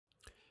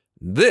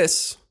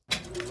This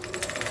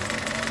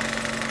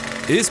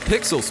is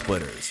Pixel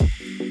Splitters,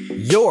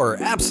 your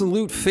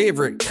absolute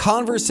favorite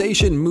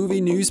conversation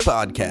movie news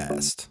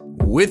podcast,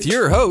 with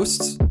your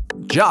hosts,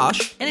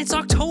 Josh. And it's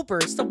October.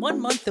 It's the 1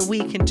 month that we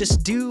can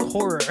just do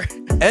horror.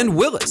 And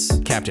Willis.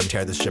 Captain,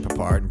 tear this ship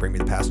apart and bring me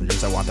the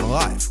passengers. I want them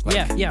alive.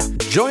 Yeah.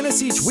 Join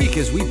us each week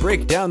as we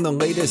break down the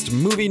latest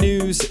movie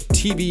news,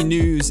 TV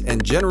news,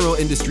 and general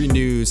industry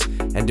news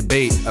and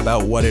debate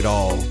about what it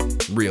all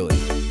really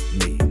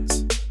means.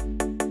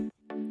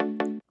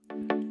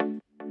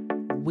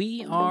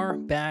 We are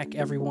back,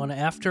 everyone,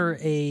 after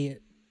a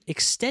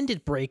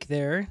extended break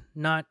there,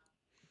 not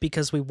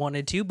because we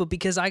wanted to, but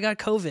because I got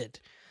COVID.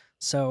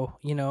 So,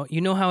 you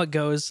know how it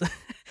goes.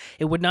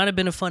 It would not have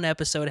been a fun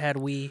episode had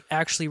we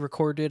actually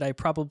recorded. I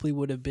probably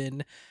would have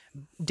been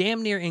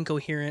damn near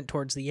incoherent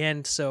towards the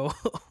end. So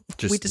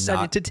we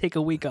decided to take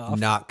a week off.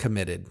 Not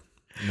committed,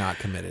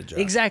 Josh.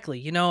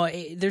 Exactly.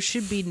 There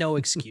should be no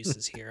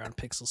excuses here on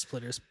Pixel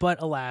Splitters,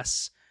 but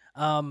alas.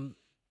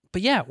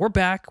 But yeah, we're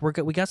back.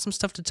 We got some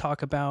stuff to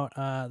talk about.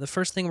 The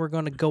first thing we're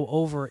going to go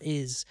over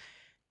is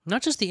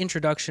not just the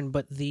introduction,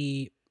 but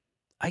the,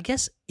 I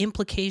guess,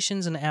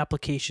 implications and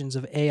applications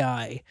of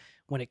AI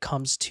when it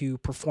comes to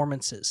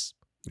performances.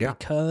 Yeah.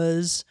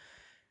 Because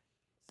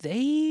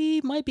they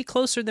might be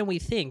closer than we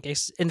think.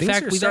 In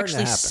fact, we've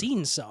actually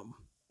seen some.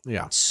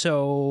 Yeah.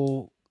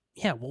 So,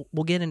 yeah,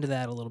 we'll get into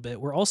that a little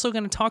bit. We're also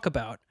going to talk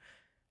about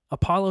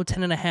Apollo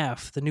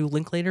 10.5, the new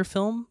Linklater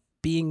film,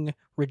 being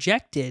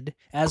rejected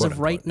as Quote, of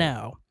right unquote,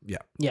 now. Yeah.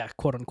 Yeah,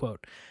 quote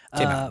unquote.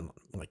 Came out in,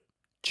 like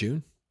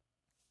June?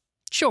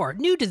 Sure,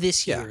 new to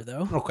this year,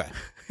 though. Okay.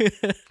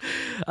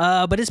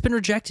 But it's been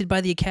rejected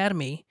by the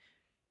Academy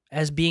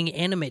as being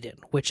animated,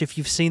 which, if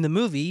you've seen the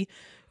movie,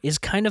 is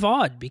kind of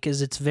odd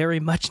because it's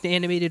very much an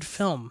animated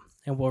film.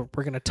 And we're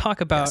going to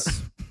talk about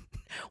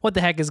what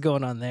the heck is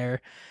going on there.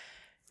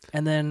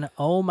 And then,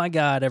 oh my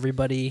God,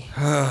 everybody,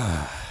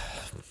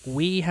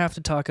 we have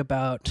to talk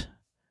about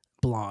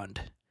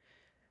Blonde,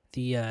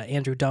 the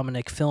Andrew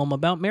Dominik film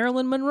about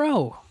Marilyn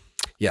Monroe.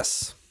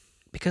 Yes.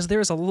 Because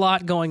there's a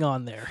lot going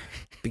on there.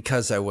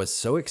 Because I was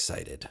so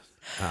excited.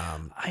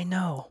 I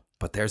know.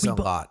 But there's a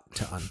lot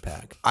to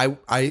unpack.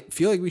 I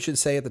feel like we should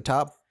say at the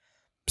top,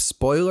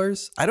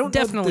 spoilers. I don't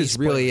know if there's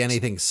really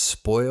anything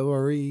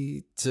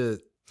spoilery to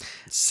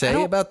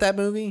say about that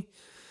movie.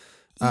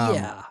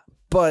 Yeah.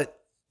 But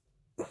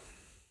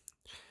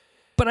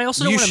I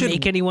also don't want to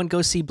make anyone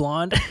go see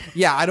Blonde.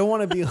 Yeah, I don't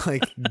want to be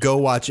like, go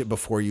watch it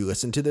before you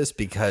listen to this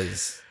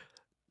because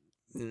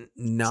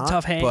not, it's a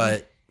tough hang.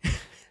 But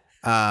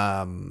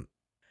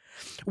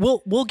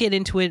we'll get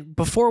into it.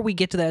 Before we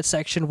get to that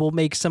section, we'll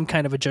make some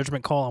kind of a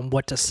judgment call on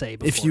what to say.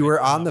 If you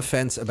were on the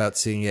fence about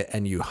seeing it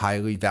and you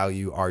highly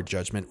value our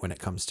judgment when it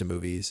comes to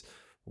movies,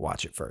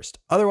 watch it first.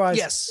 Otherwise,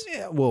 yes,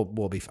 yeah, we'll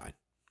be fine.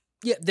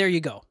 Yeah, there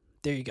you go.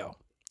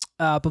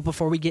 But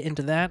before we get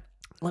into that,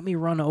 let me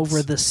run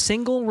over the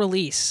single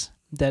release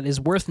that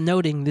is worth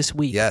noting this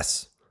week.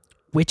 Yes.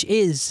 Which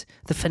is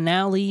the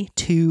finale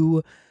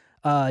to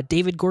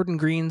David Gordon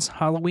Green's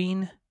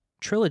Halloween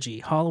trilogy,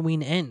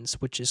 Halloween Ends,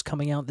 which is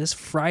coming out this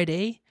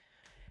Friday.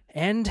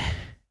 And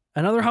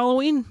another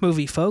Halloween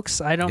movie,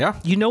 folks.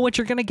 You know what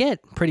you're going to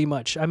get, pretty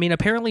much. I mean,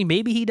 apparently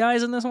maybe he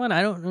dies in this one.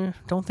 I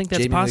don't think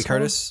that's Jamie possible. Lee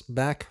Curtis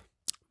back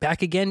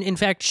again. In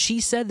fact, she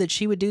said that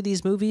she would do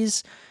these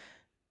movies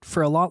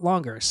for a lot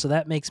longer, so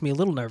that makes me a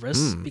little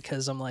nervous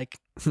because I'm like,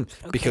 okay.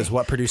 Because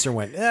what producer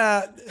went,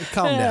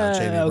 calm down,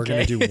 Jamie. Okay. We're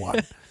going to do one.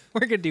 We're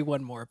going to do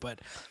one more, but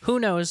who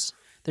knows?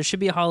 There should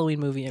be a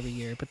Halloween movie every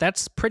year, but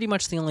that's pretty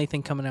much the only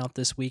thing coming out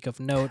this week of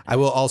note. I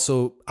will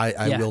also,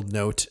 I will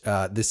note,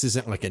 this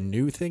isn't like a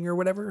new thing or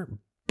whatever,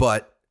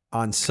 but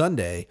on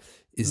Sunday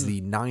is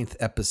the 9th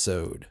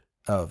episode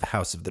of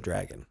House of the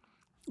Dragon.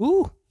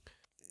 Ooh.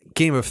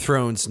 Game of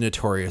Thrones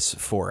notorious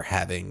for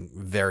having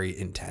very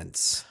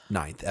intense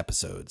 9th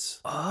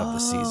episodes of the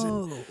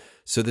season.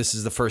 So this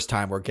is the first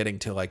time we're getting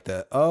to like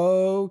the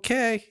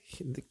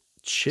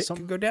shit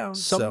can go down.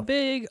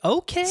 Big.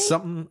 Okay.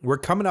 We're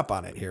coming up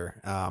on it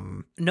here.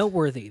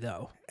 Noteworthy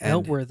though.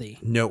 Noteworthy.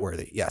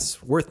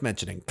 Yes. Worth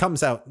mentioning.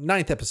 Comes out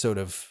 9th episode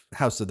of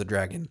House of the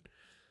Dragon.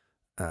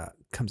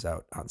 Comes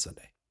out on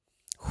Sunday.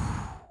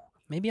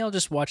 Maybe I'll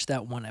just watch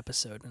that one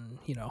episode and,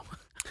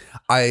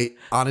 I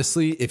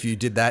honestly, if you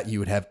did that, you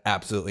would have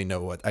absolutely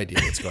no idea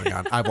what's going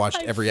on. I've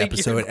watched every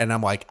episode and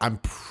I'm like, I'm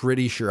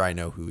pretty sure I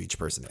know who each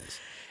person is.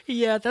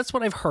 Yeah, that's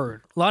what I've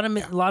heard. A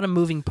lot of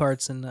moving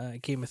parts in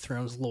Game of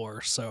Thrones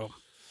lore, so.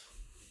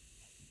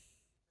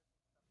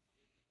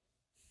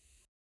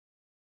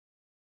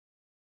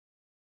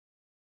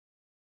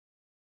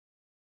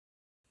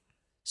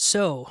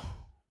 So,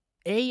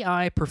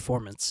 AI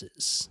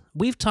performances.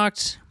 We've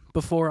talked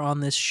before on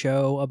this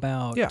show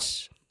about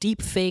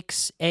deep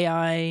fakes,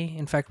 AI.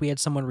 In fact, we had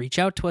someone reach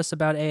out to us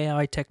about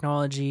AI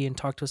technology and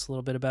talk to us a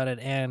little bit about it.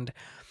 And,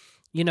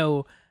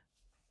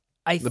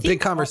 the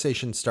big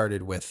conversation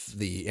started with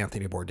the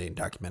Anthony Bourdain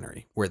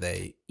documentary where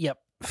they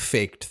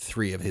faked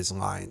 3 of his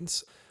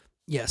lines.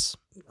 Yes.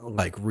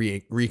 Like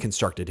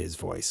reconstructed his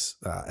voice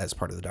as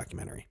part of the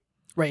documentary.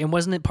 Right, and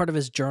wasn't it part of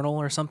his journal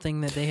or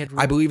something that they had?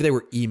 I believe they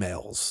were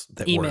emails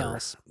that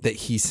emails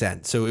he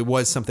sent. So it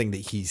was something that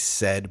he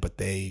said, but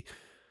they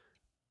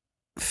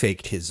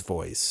faked his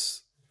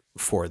voice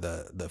for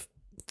the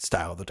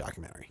style of the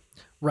documentary.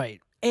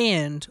 Right.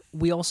 And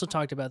we also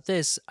talked about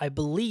this. I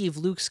believe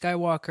Luke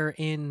Skywalker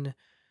in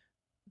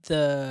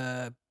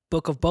the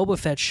Book of Boba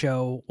Fett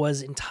show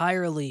was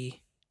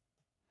entirely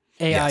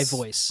AI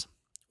voice,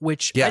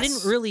 which I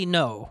didn't really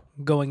know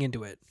going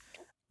into it.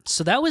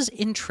 So that was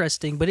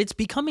interesting, but it's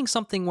becoming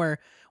something where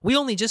we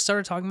only just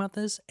started talking about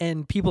this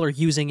and people are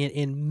using it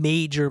in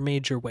major,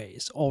 major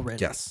ways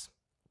already. Yes.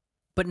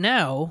 But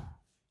now,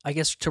 I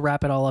guess to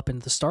wrap it all up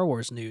into the Star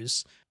Wars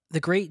news,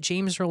 the great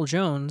James Earl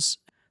Jones.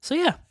 So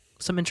yeah,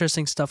 some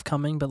interesting stuff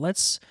coming, but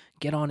let's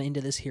get on into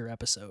this here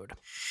episode.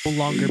 We'll no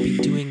longer be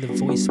doing the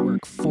voice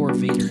work for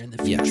Vader in the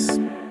future. Yes.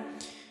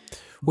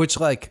 Which,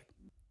 like,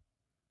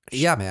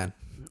 yeah, man.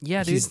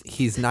 Yeah, dude.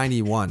 He's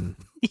 91.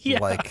 Yeah.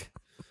 Like,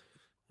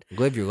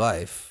 live your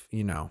life,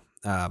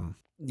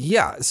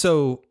 Yeah,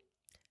 so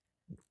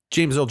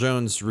James Earl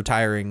Jones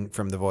retiring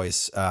from The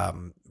Voice,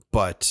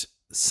 but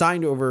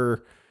signed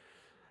over,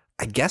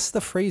 I guess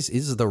the phrase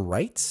is the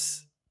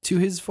rights to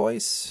his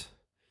voice.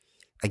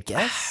 I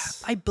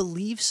guess. I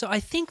believe so. I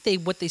think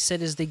what they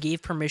said is they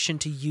gave permission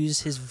to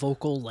use his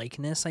vocal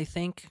likeness, I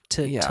think,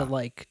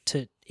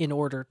 in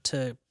order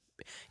to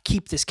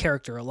keep this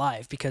character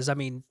alive, because I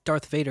mean,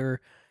 Darth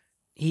Vader,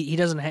 he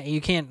doesn't you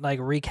can't like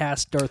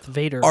recast Darth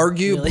Vader.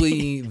 Arguably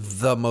really.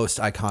 The most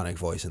iconic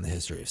voice in the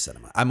history of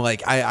cinema. I'm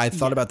like, I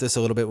thought about this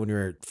a little bit when we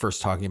were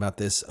first talking about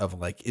this, of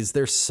like, is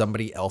there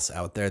somebody else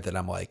out there that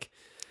I'm like,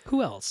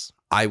 who else?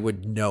 I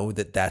would know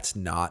that that's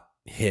not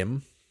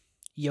him.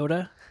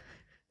 Yoda.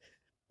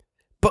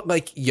 But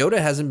like, Yoda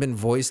hasn't been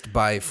voiced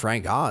by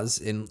Frank Oz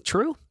in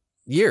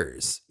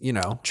years,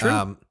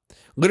 True.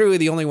 Literally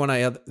the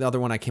other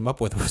one I came up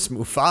with was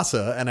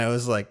Mufasa, and I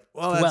was like,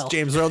 well, that's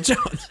James Earl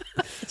Jones.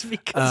 It's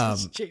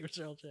because it's James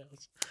Earl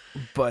Jones.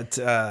 But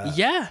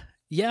yeah,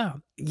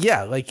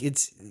 like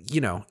it's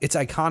it's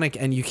iconic,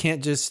 and you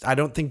can't just. I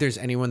don't think there's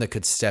anyone that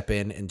could step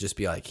in and just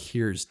be like,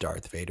 here's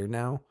Darth Vader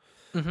now.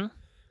 Mm-hmm.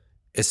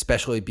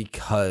 Especially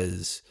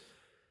because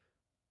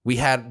we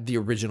had the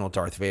original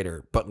Darth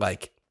Vader, but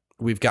like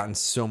we've gotten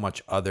so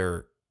much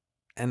other,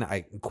 and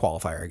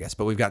qualifier, I guess,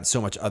 but we've gotten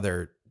so much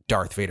other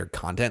Darth Vader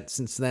content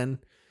since then,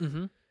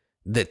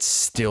 that's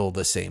still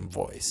the same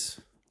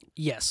voice.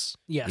 Yes.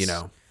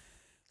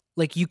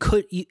 Like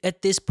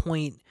at this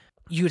point,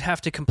 you'd have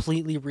to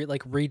completely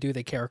redo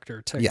the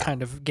character to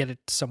kind of get it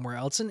somewhere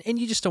else, and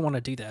you just don't want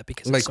to do that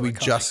because like it's so we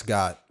iconic. Just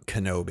got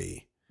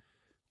Kenobi,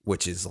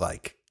 which is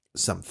like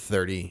some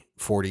 30,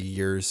 40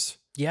 years,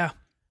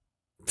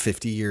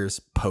 50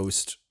 years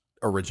post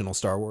original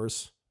Star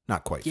Wars.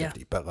 Not quite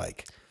 50, but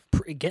like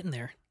getting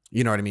there.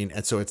 You know what I mean?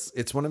 And so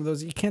it's one of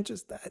those, you can't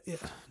just you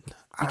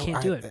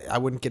can't do it. I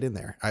wouldn't get in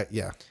there.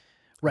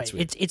 Right.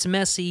 It's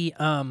messy.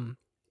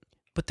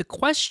 But the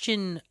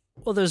question,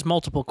 well, there's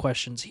multiple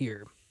questions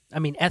here. I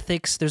mean,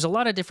 ethics, there's a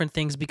lot of different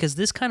things, because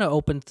this kind of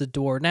opens the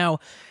door. Now,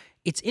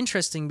 it's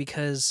interesting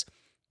because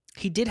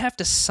he did have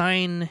to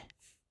sign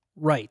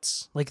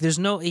rights. Like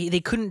they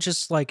couldn't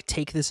just like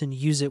take this and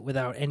use it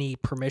without any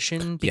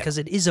permission, because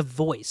it is a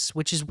voice,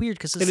 which is weird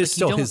because it is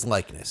still his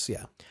likeness.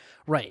 Yeah.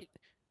 Right.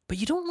 But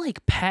you don't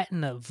like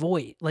patent a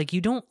voice. Like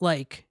you don't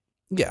like.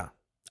 Yeah.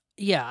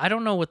 Yeah. I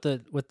don't know what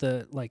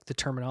the like the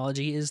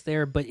terminology is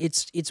there, but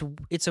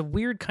it's a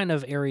weird kind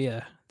of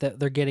area that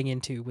they're getting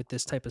into with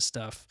this type of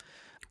stuff.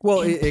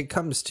 Well, it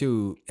comes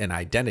to an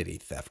identity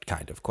theft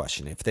kind of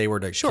question. If they were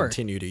to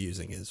continue to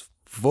using his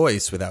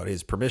voice without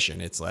his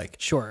permission, it's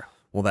like,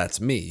 well, that's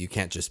me. You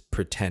can't just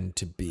pretend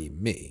to be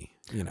me,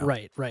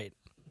 Right.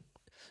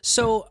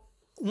 So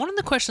one of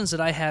the questions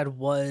that I had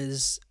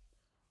was,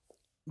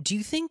 do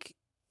you think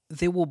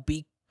there will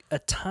be a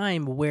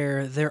time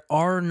where there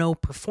are no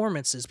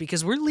performances?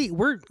 Because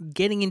we're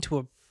getting into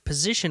a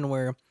position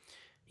where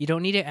you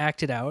don't need to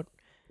act it out.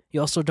 You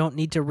also don't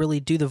need to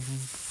really do the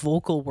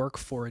vocal work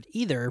for it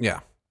either. Yeah.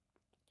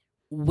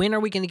 When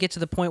are we going to get to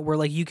the point where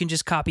like you can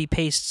just copy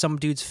paste some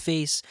dude's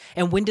face?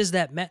 And when does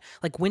that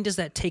when does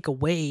that take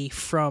away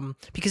from,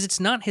 because it's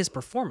not his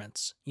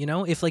performance,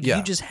 if like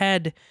you just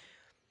had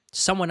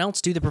someone else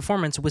do the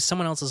performance with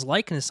someone else's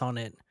likeness on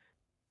it,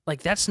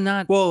 like that's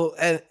not. Well,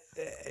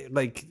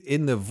 like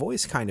in the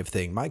voice kind of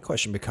thing, my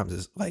question becomes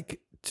is like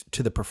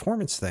to the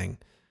performance thing,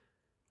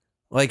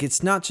 like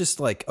it's not just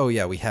like, oh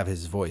yeah, we have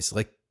his voice.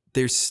 Like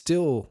there's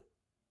still,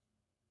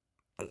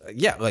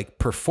 like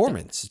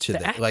performance to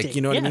that. Acting, like,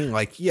 you know what I mean?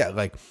 Like,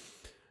 like,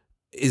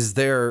 is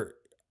there,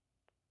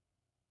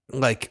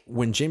 like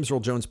when James Earl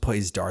Jones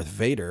plays Darth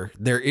Vader,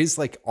 there is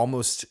like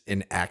almost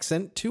an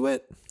accent to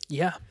it.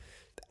 Yeah.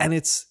 And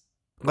it's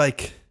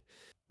like,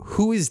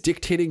 who is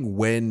dictating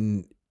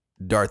when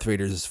Darth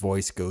Vader's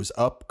voice goes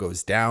up,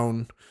 goes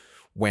down,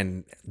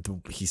 when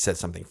he says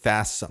something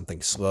fast,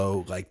 something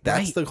slow? Like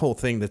that's the whole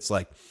thing. That's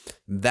like,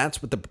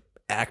 that's what the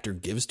actor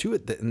gives to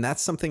it. And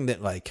that's something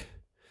that like,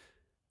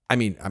 I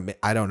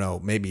don't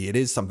know, maybe it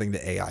is something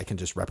that AI can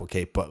just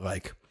replicate, but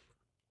like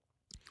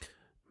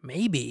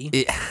Maybe.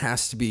 it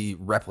has to be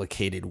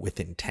replicated with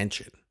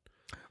intention.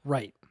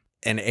 Right.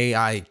 And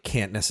AI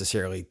can't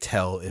necessarily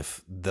tell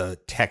if the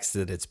text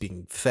that it's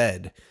being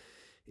fed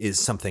is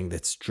something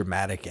that's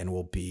dramatic and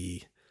will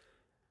be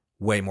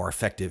way more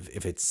effective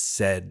if it's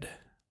said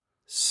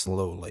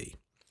slowly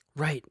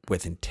Right.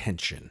 with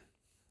intention.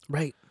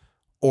 Right.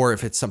 Or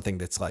if it's something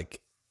that's like,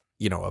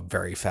 you know, a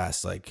very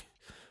fast, like,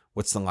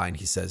 what's the line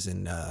he says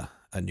in A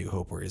New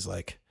Hope where he's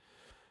like,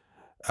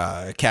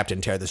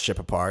 Captain, tear this ship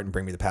apart and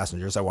bring me the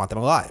passengers. I want them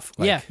alive.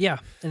 Like, yeah.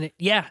 And it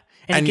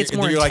gets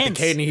more you're intense. like the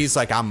kid, and he's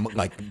like, I'm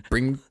like,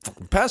 bring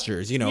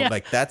passengers. You know, Yeah.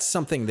 like that's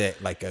something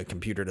that like a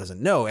computer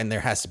doesn't know, and there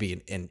has to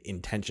be an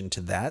intention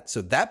to that.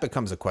 So that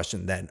becomes a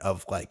question then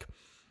of like,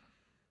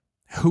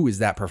 who is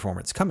that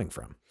performance coming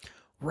from?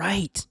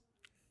 Right.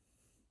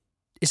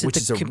 Is it Which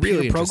the is a computer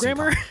really interesting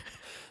programmer?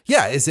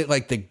 Yeah, is it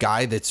like the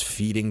guy that's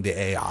feeding the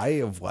AI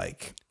of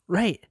like,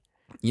 Right.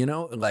 you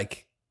know,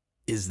 like,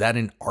 is that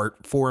an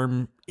art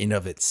form in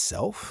of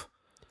itself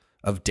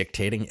of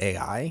dictating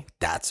AI?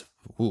 That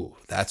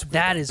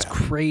is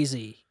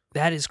crazy.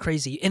 That is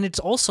crazy. And it's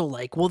also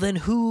like, well, then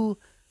who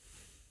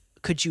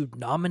could you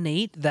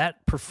nominate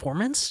that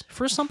performance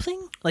for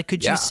something? Like,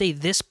 could Yeah. you say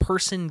this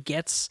person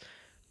gets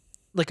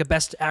like a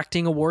best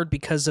acting award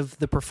because of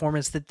the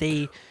performance that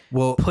they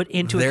put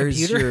into a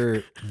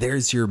computer?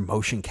 There's your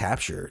motion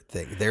capture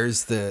thing.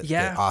 There's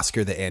the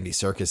Oscar that Andy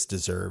Serkis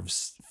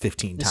deserves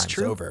 15 It's times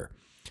true. over.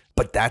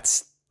 But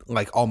that's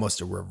like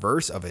almost a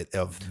reverse of it,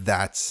 of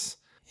that's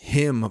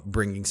him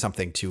bringing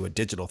something to a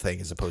digital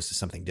thing as opposed to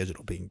something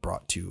digital being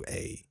brought to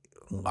a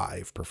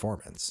live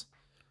performance.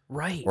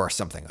 Right. Or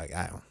something like,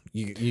 I don't know.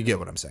 You get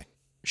what I'm saying.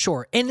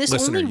 Sure. And this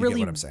Listener, only you really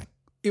get what I'm saying.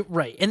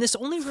 Right. And this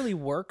only really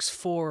works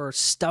for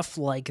stuff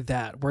like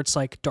that, where it's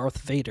like Darth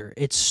Vader.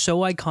 It's so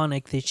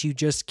iconic that you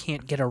just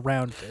can't get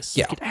around this.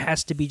 Yeah. Like, it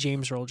has to be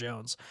James Earl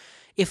Jones.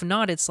 If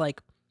not, it's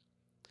like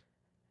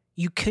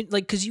you could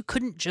because you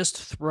couldn't just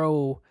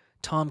throw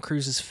Tom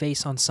Cruise's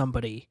face on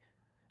somebody.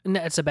 And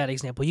that's a bad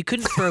example. You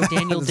couldn't throw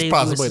Daniel That's Day-Lewis's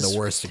possibly the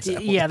worst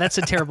example. Yeah, that's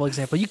a terrible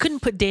example. You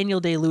couldn't put Daniel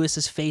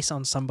Day-Lewis's face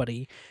on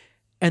somebody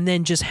and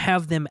then just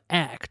have them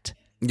act.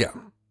 Yeah.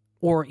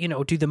 Or, you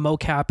know, do the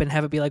mocap and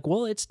have it be like,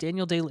 well, it's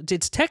Daniel Day.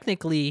 It's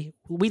technically,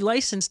 we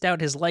licensed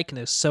out his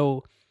likeness.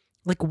 So,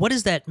 like, what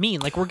does that mean?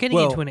 Like, we're getting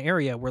into an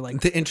area where,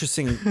 like, the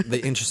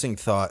interesting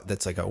thought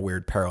that's like a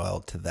weird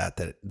parallel to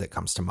that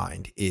comes to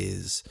mind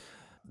is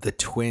the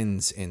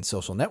twins in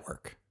Social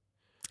Network.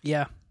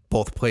 Yeah.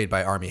 Both played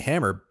by Armie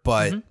Hammer,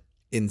 but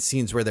in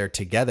scenes where they're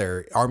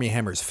together, Armie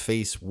Hammer's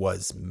face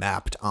was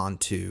mapped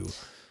onto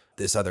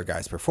this other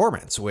guy's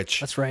performance,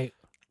 which That's right.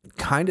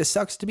 kind of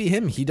sucks to be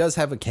him. He does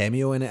have a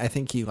cameo in it. I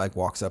think he like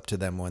walks up to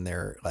them when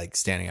they're like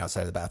standing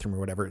outside of the bathroom or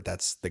whatever.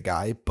 That's the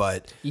guy,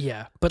 but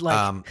Yeah. But,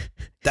 like,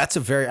 that's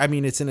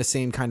it's in the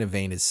same kind of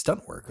vein as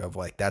stunt work of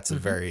like, that's a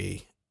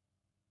very,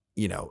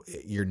 you know,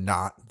 you're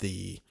not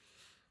the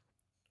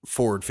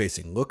forward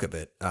facing look of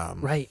it.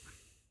 right.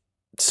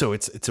 So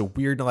it's a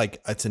weird,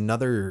 like, it's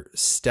another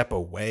step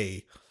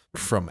away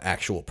from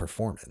actual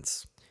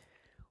performance.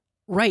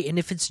 Right. And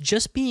if it's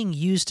just being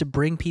used to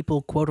bring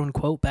people, quote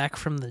unquote, back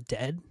from the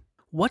dead,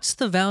 what's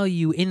the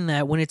value in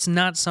that when it's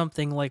not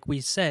something like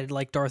we said,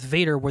 like Darth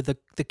Vader, where the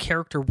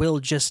character will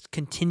just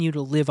continue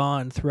to live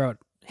on throughout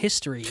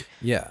history?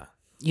 Yeah.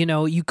 You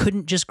know, you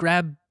couldn't just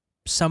grab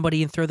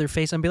somebody and throw their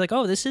face and be like,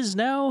 oh, this is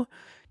now,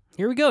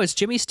 here we go. It's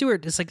Jimmy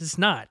Stewart. It's like, it's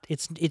not.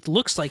 It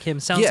looks like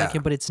him, sounds like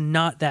him, but it's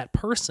not that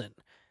person.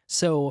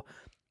 So,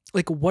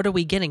 like, what are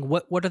we getting?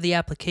 What are the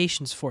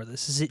applications for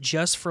this? Is it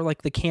just for,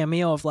 like, the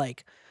cameo of,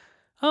 like,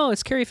 oh,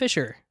 it's Carrie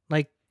Fisher?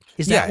 Like,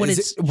 is that what it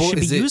should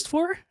be used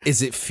for?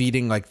 Is it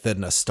feeding, like, the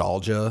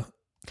nostalgia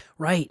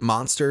Right.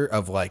 monster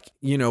of, like,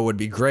 you know, would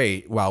be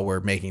great while we're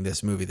making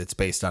this movie that's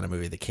based on a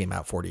movie that came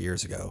out 40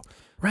 years ago.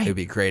 Right. It would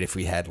be great if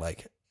we had,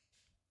 like,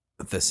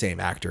 the same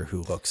actor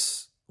who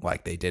looks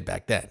like they did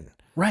back then.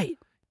 Right.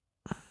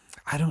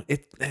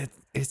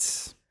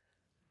 It's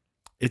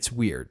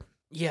weird.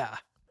 Yeah.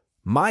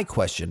 My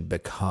question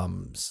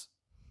becomes,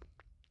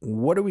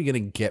 what are we going to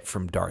get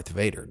from Darth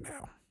Vader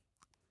now?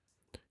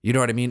 You know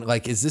what I mean?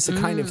 Like, is this a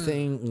kind of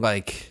thing,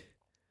 like,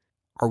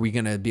 are we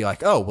going to be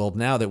like, oh, well,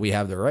 now that we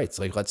have the rights,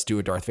 like, let's do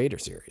a Darth Vader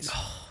series?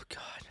 Oh, God.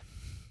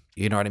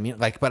 You know what I mean?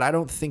 Like, but I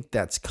don't think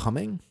that's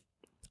coming.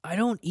 I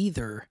don't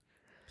either.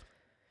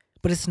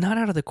 But it's not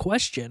out of the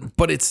question.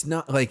 But it's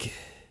not, like,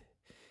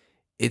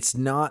 it's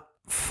not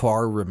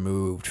far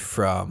removed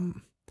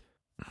from,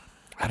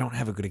 I don't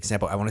have a good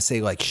example. I want to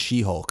say, like,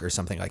 She-Hulk or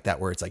something like that,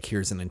 where it's like,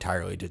 here's an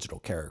entirely digital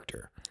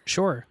character.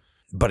 Sure.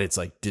 But it's,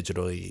 like,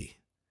 digitally...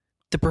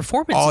 The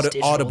performance is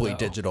digital, audibly though.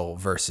 digital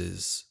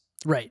versus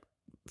Right.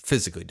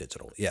 physically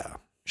digital. Yeah.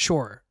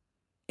 Sure.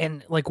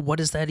 And, like, what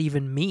does that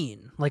even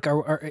mean? Like,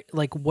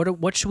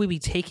 what should we be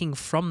taking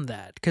from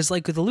that? Because,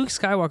 like, the Luke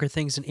Skywalker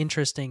thing's an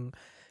interesting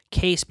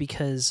case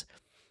because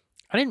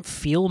I didn't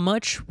feel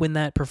much when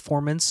that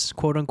performance,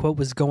 quote unquote,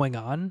 was going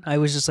on. I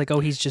was just like,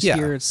 oh, he's just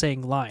here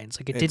saying lines.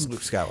 Like, It's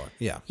Luke Skywalker.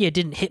 Yeah. Yeah, it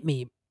didn't hit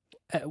me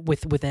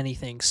with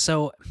anything.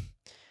 So,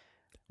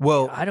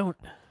 Well, I don't.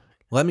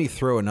 let me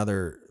throw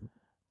another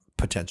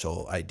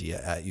potential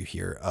idea at you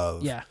here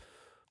of Yeah.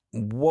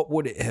 what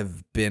would it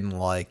have been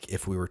like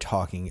if we were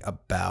talking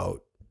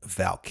about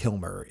Val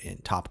Kilmer in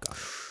Top Gun?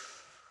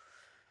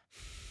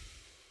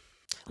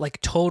 Like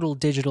total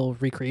digital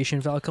recreation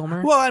Val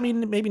Kilmer? Well, I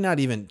mean, maybe not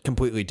even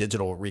completely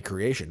digital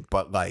recreation,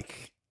 but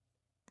like,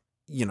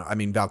 you know, I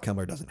mean, Val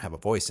Kilmer doesn't have a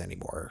voice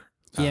anymore.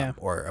 Yeah.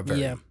 Or a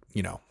very, Yeah.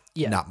 you know,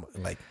 Yeah. not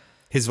like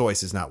his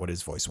voice is not what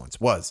his voice once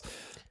was.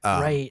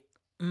 Right.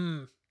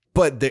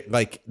 But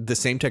the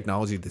same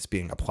technology that's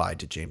being applied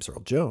to James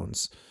Earl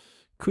Jones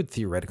could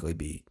theoretically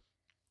be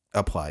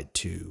applied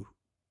to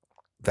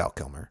Val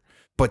Kilmer.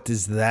 But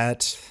does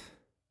that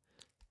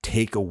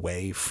take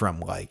away from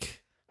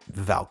like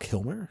Val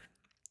Kilmer,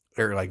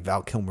 or like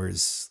Val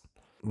Kilmer's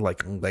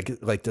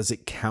like does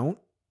it count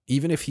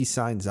even if he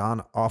signs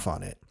off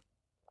on it?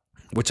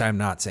 Which I'm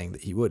not saying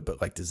that he would, but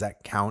like, does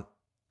that count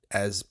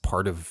as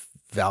part of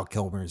Val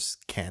Kilmer's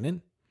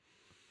canon?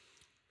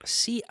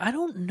 See, I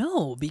don't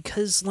know,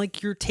 because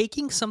like you're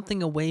taking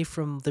something away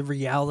from the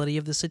reality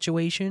of the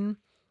situation.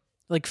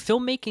 Like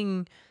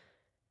filmmaking,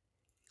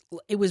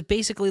 it was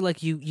basically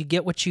like you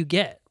get what you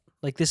get.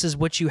 Like this is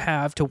what you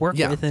have to work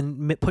with,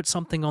 and put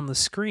something on the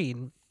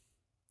screen.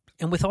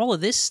 And with all of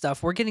this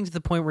stuff, we're getting to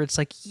the point where it's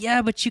like,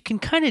 yeah, but you can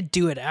kind of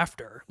do it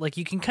after. Like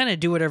you can kind of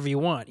do whatever you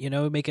want, you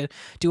know,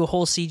 do a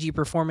whole CG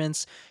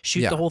performance,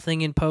 shoot the whole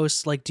thing in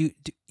post, like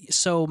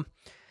so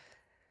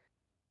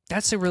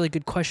that's a really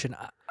good question.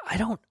 I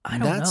don't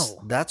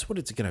know. That's what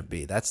it's going to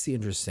be. That's the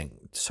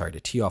interesting, sorry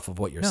to tee off of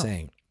what you're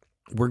saying.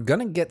 We're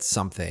going to get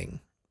something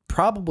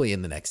probably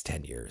in the next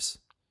 10 years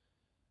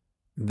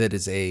that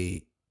is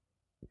a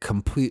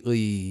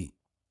completely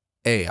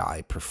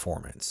AI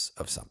performance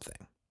of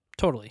something.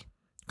 Totally.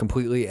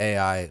 Completely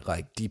AI,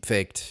 like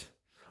deepfaked.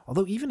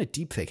 Although even a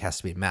deepfake has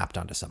to be mapped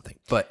onto something.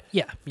 But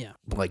yeah.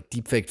 Like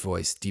deepfaked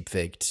voice,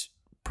 deepfaked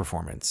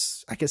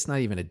performance. I guess not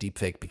even a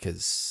deepfake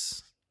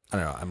because, I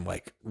don't know, I'm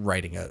like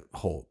writing a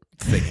whole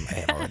thing in my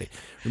head already.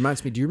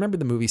 Reminds me, do you remember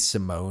the movie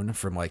Simone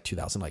from like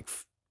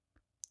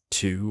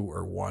 2002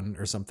 or 1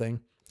 or something?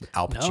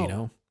 Al Pacino.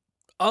 No.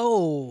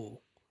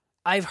 Oh,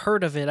 I've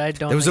heard of it. I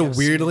don't. There was think a I've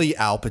seen weirdly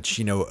Al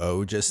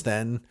Pacino just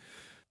then.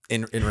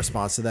 In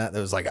response to that,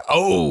 there was like,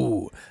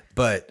 oh,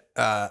 but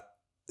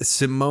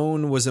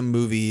Simone was a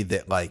movie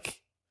that like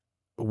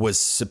was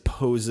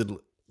supposedly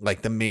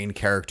like the main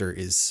character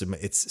is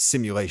it's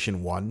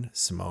Simulation 1,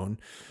 Simone,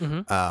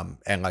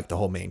 and like the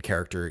whole main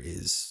character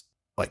is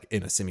like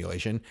in a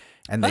simulation,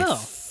 and they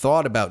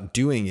thought about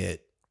doing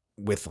it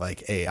with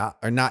like AI,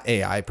 or not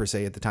AI per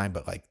se at the time,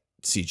 but like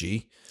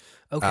CG.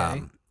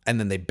 Okay. And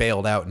then they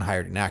bailed out and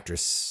hired an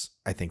actress,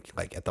 I think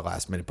like at the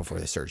last minute before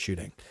they started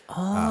shooting.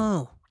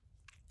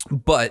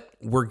 But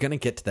we're going to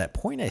get to that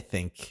point, I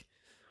think,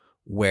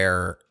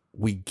 where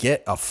we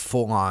get a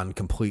full-on,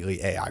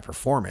 completely AI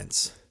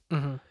performance.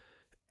 And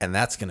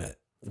that's going to,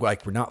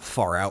 like, we're not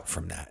far out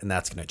from that. And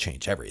that's going to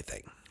change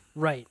everything.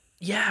 Right.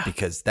 Yeah.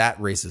 Because that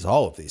raises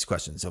all of these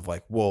questions of,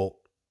 like, well,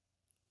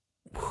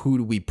 who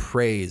do we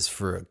praise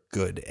for a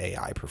good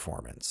AI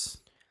performance?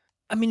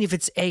 I mean, if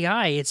it's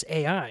AI, it's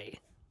AI.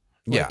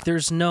 Like,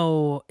 there's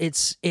no,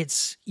 it's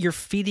you're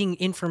feeding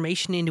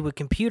information into a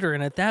computer,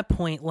 and at that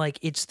point, like,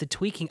 it's the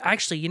tweaking.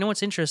 Actually, you know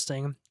what's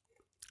interesting?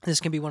 This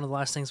can be one of the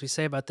last things we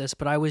say about this,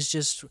 but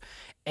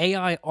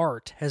AI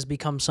art has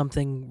become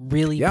something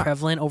really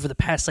prevalent over the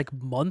past, like,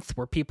 month,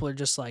 where people are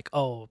just like,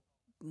 oh,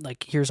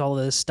 like, here's all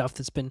of this stuff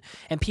that's been,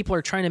 and people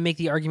are trying to make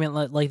the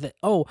argument like that,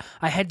 oh,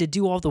 I had to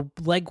do all the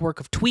legwork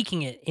of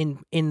tweaking it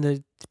in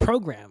the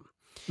program.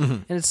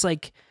 And it's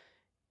like,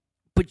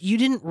 but you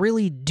didn't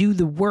really do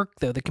the work,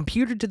 though. The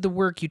computer did the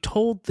work. You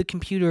told the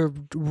computer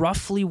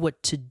roughly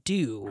what to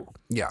do.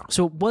 Yeah.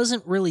 So it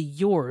wasn't really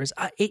yours.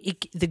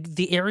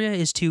 The area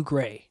is too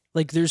gray.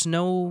 Like, there's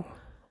no...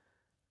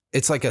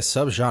 It's like a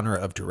subgenre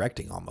of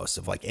directing almost,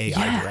 of like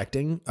AI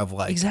directing, of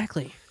like...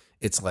 Exactly.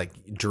 It's like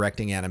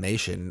directing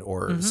animation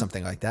or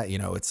something like that. You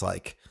know, it's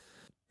like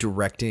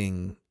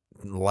directing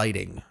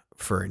lighting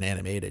for an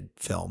animated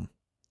film.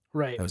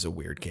 Right. That was a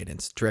weird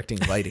cadence. Directing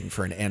lighting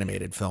for an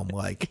animated film,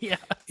 like,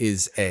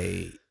 is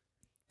a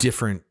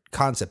different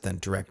concept than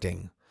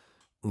directing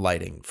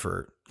lighting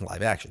for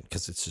live action,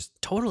 because it's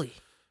just totally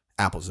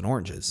apples and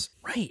oranges.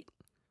 Right.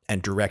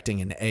 And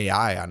directing an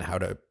AI on how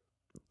to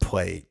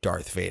play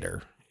Darth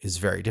Vader is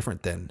very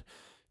different than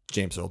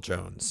James Earl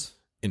Jones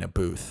in a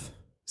booth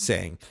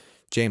saying,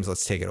 James,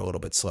 let's take it a little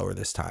bit slower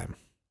this time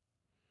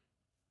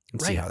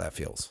and see how that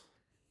feels.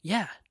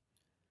 Yeah.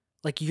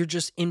 Like, you're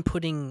just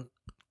inputting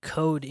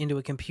code into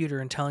a computer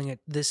and telling it,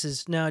 do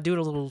it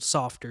a little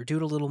softer, do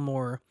it a little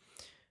more,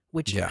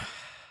 which... Yeah.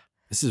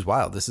 This is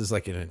wild. This is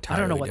like an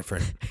entirely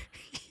different...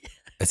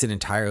 It's an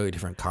entirely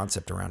different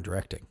concept around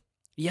directing.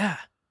 Yeah.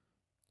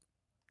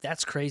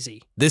 That's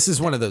crazy. This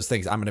is one of those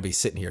things I'm going to be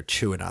sitting here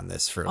chewing on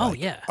this for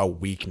a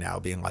week now,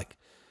 being like,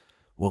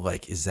 well,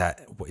 like, is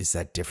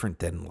that different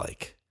than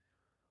like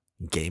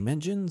game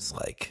engines?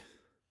 Like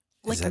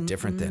is that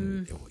different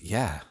than...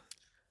 Yeah.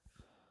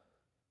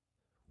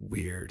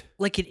 Weird.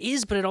 Like, it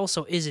is, but it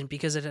also isn't,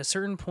 because at a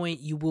certain point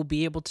you will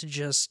be able to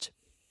just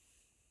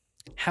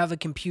have a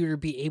computer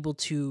be able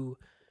to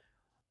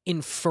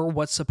infer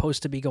what's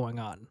supposed to be going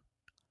on,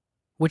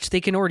 which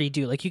they can already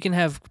do. Like you can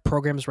have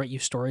programs write you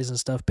stories and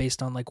stuff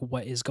based on like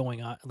what is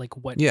going on, like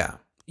what Yeah.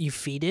 you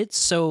feed it.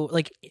 So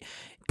like,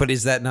 But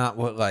is that not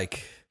what,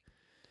 like,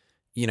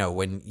 you know,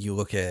 when you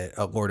look at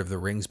a Lord of the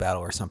Rings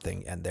battle or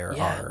something and there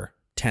Yeah. are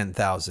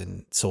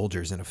 10,000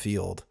 soldiers in a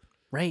field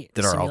right,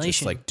 that are all just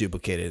simulation. like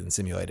duplicated and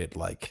simulated,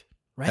 like,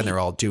 right. and they're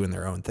all doing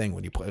their own thing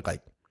when you play,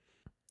 like,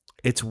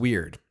 it's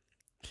weird.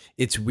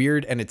 It's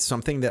weird. And it's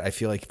something that I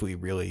feel like if we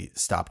really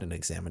stopped and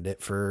examined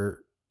it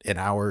for an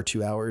hour or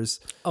 2 hours,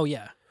 Oh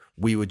yeah,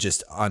 we would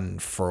just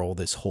unfurl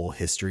this whole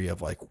history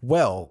of like,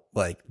 well,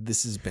 like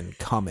this has been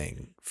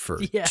coming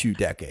for Yeah. 2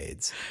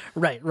 decades.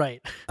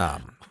 right.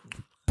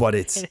 But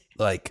it's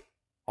like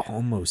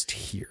almost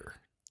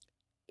here.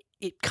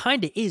 It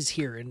kind of is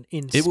here in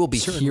It will be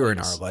certain here in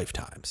ways. our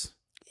lifetimes.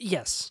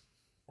 Yes,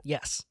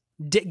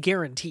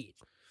 guaranteed.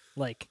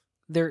 Like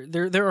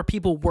there are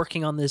people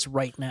working on this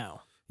right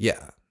now.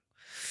 Yeah.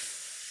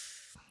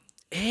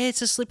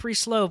 It's a slippery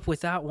slope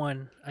with that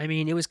one. I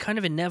mean, it was kind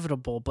of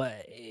inevitable,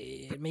 but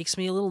it makes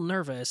me a little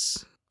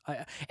nervous.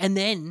 And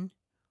then,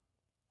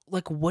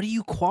 like, what do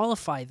you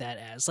qualify that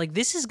as? Like,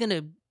 this is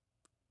gonna.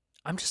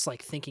 I'm just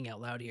like thinking out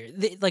loud here.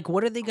 Like,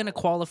 what are they gonna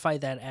qualify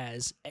that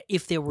as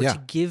if they were Yeah. to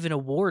give an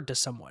award to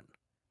someone?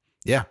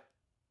 Yeah.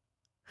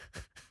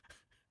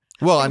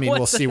 Well, I mean, What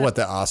we'll the see what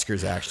the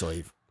Oscars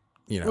actually,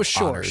 you know, Well,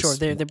 sure. honors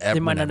They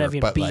might not whenever, even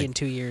but, be like, in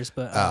 2 years,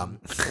 but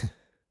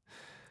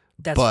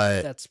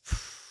but- that's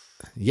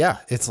yeah,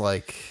 it's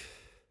like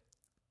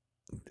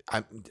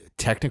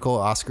technical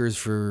Oscars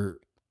for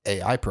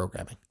AI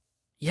programming.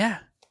 yeah.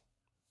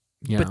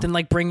 You know? But then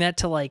like bring that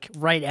to like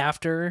right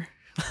after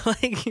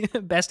like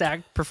best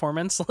act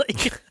performance,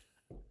 like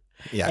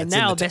yeah, and it's in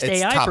now the best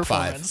it's AI top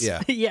performance. 5.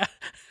 Yeah. yeah.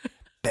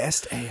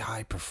 Best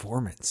AI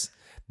performance.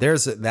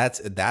 There's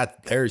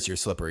your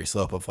slippery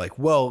slope of like,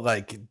 well,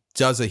 like,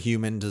 does a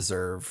human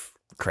deserve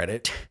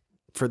credit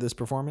for this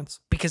performance?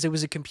 Because it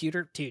was a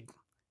computer, dude.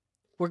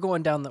 We're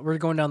going down the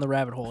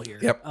rabbit hole here.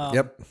 Yep. Um,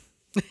 Yep.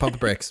 Pump the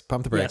brakes.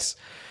 Pump the brakes.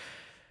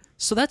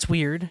 So that's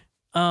weird.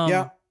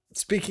 Yeah.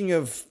 Speaking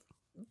of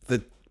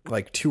the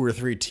like 2 or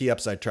 3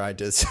 tee-ups I tried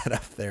to set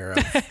up there,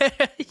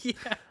 yeah.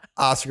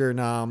 Oscar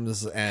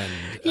noms and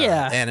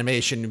Yeah.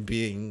 animation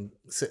being,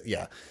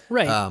 yeah.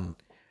 Right.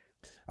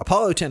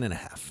 Apollo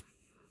 10.5.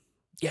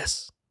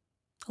 Yes.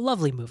 A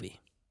lovely movie.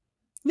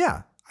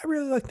 Yeah. I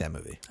really like that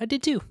movie. I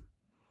did too.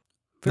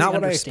 Very Not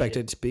what I understated. expected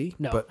it to be,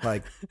 No. but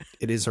like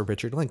it is a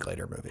Richard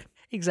Linklater movie.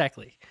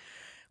 Exactly.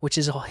 Which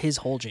is his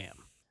whole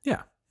jam.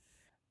 Yeah.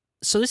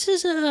 So this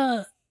is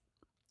an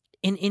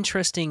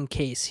interesting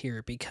case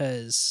here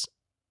because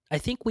I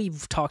think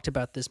we've talked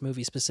about this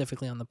movie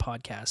specifically on the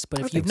podcast, but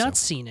I if you've think not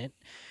so. seen it,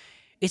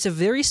 it's a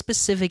very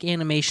specific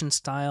animation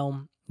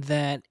style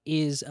that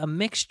is a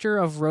mixture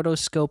of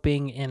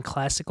rotoscoping and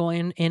classical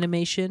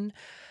animation.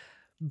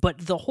 But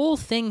the whole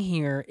thing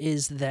here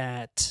is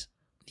that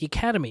the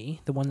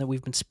Academy, the one that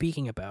we've been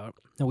speaking about,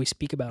 that we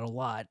speak about a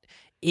lot,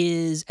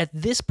 is at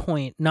this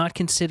point not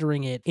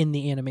considering it in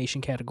the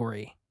animation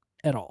category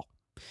at all.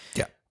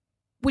 Yeah.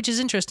 Which is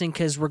interesting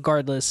because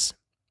regardless,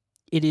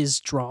 it is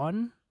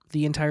drawn.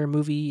 The entire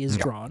movie is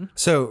Yeah. drawn.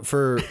 So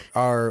for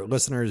our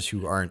listeners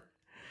who aren't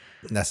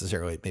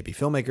necessarily maybe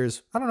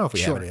filmmakers, I don't know if we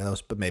Sure. have any of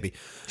those, but maybe.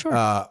 Sure.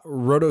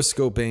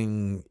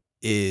 Rotoscoping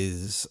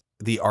is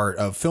the art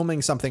of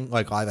filming something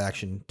like live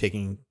action,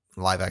 taking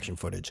live action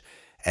footage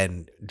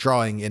and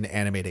drawing and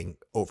animating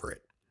over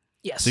it.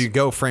 Yes. So you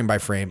go frame by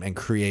frame and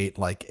create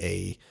like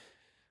a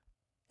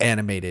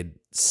animated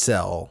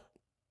cell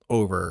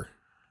over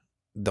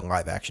the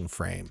live action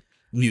frame,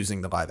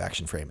 using the live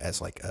action frame as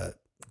like a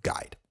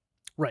guide.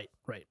 Right,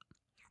 right.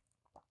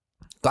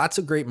 Lots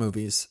of great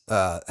movies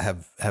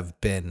have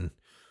been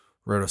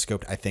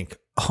rotoscoped. I think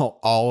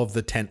all of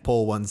the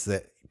tentpole ones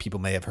that people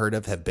may have heard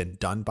of have been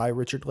done by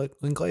Richard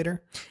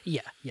Linklater.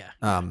 Yeah, yeah.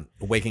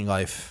 Waking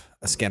Life,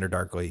 A Scanner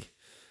Darkly,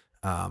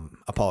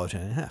 Apollo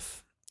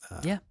 10.5.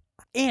 Yeah.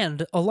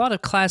 And a lot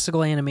of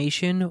classical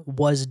animation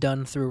was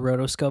done through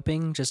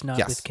rotoscoping, just not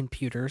Yes. with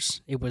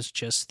computers. It was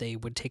just they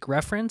would take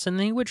reference and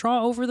they would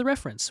draw over the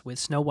reference with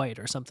Snow White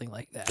or something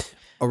like that.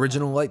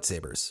 Original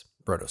lightsabers,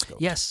 rotoscope.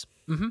 Yes.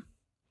 Mm-hmm.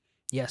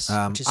 Yes.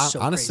 Which is so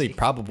honestly, crazy.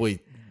 probably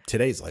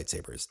today's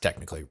lightsaber is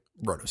technically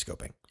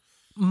rotoscoping.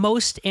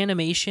 Most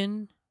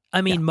animation,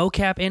 I mean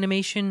mocap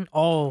animation,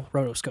 all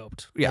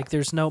rotoscoped. Yeah. Like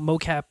there's no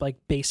mocap like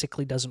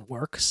basically doesn't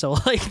work. So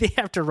like they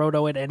have to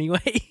roto it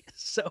anyway.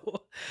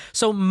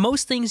 So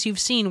most things you've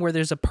seen where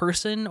there's a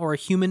person or a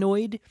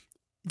humanoid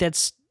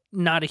that's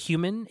not a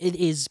human, it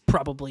is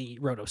probably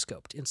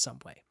rotoscoped in some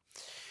way.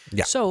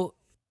 Yeah. So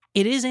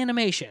it is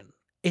animation.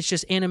 It's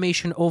just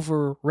animation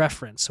over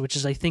reference, which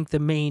is I think the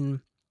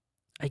main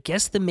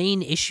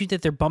issue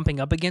that they're bumping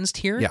up against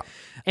here. Yeah.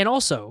 And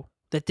also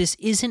that this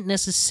isn't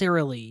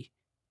necessarily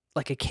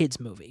like a kid's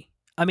movie.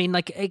 I mean,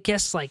 like, I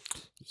guess like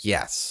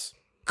Yes.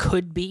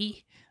 could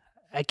be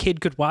a kid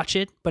could watch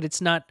it, but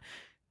it's not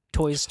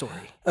Toy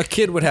Story. A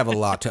kid would have a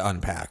lot to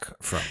unpack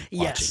from watching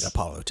Yes.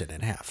 Apollo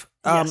 10.5.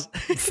 Yes.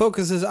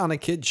 Focuses on a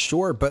kid,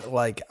 sure, but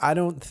like I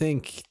don't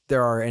think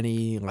there are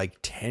any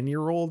like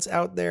 10-year-olds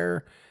out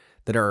there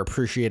that are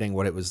appreciating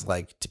what it was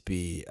like to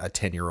be a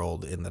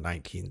 10-year-old in the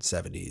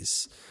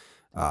 1970s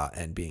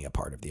and being a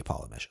part of the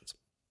Apollo missions.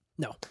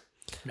 No.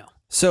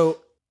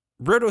 So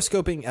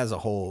rotoscoping as a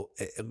whole,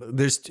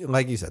 there's,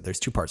 like you said, there's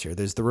two parts here.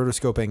 There's the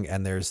rotoscoping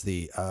and there's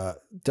the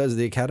does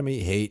the Academy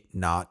hate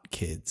not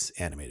kids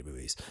animated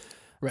movies?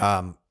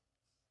 Right.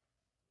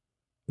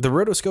 The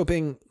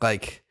rotoscoping,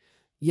 like,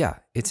 yeah,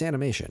 it's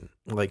animation.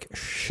 Like,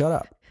 shut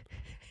up.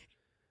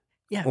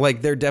 Yeah.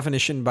 Like their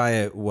definition by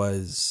it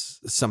was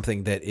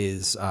something that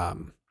is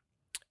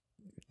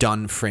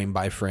done frame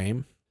by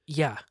frame,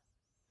 Yeah.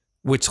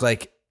 which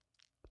like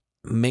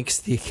makes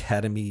the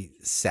Academy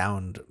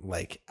sound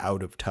like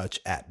out of touch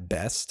at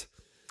best.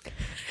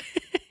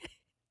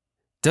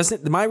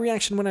 Doesn't my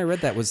reaction when I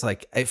read that was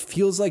like, it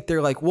feels like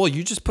they're like, well,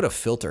 you just put a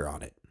filter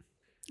on it.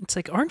 It's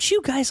like, aren't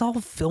you guys all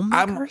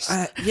filmmakers?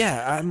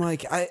 I'm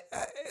like,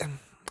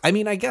 I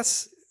mean, I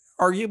guess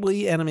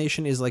arguably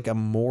animation is like a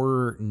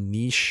more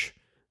niche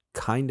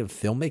kind of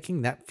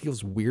filmmaking. That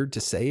feels weird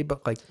to say,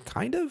 but like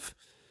kind of.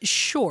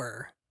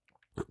 Sure.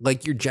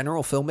 Like your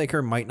general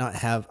filmmaker might not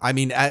have, I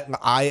mean,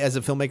 I as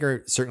a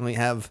filmmaker certainly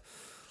have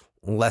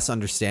less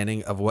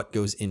understanding of what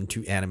goes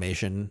into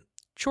animation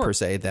per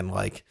se than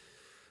like,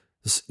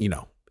 you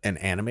know, an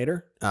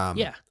animator.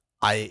 Yeah.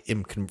 I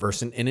am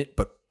conversant in it,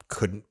 but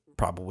couldn't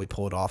probably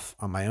pull it off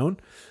on my own.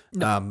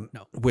 No.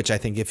 Which I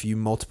think if you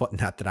multiply,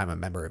 not that I'm a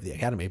member of the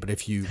Academy, but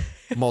if you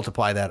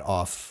multiply that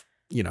off,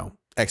 you know,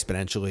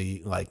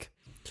 exponentially, like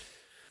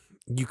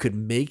you could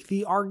make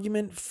the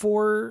argument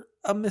for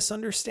a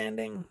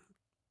misunderstanding.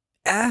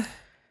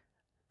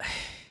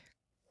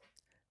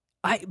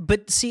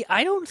 But see,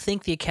 I don't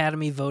think the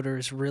Academy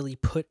voters really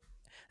put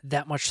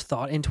that much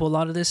thought into a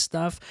lot of this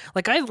stuff.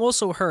 Like I've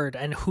also heard,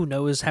 and who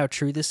knows how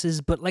true this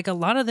is, but like a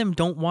lot of them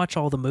don't watch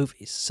all the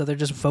movies, so they're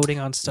just voting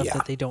on stuff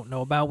that they don't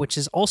know about, which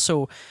is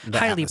also The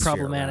highly atmosphere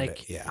problematic.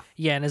 around it,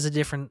 Yeah, and is a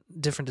different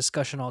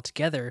discussion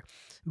altogether.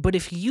 But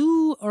if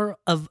you are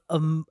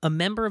a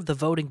member of the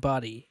voting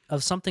body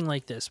of something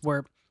like this,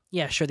 where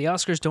yeah, sure, the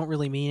Oscars don't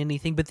really mean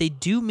anything, but they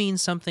do mean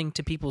something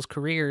to people's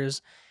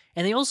careers,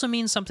 and they also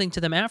mean something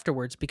to them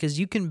afterwards, because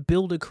you can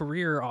build a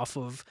career off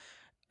of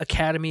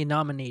Academy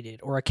nominated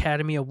or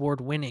Academy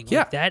Award winning. Yeah.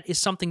 Like, that is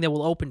something that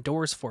will open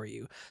doors for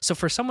you. So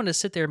for someone to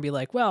sit there and be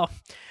like, well,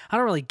 I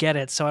don't really get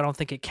it, so I don't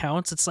think it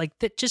counts. It's like,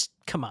 that just,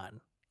 come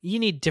on. You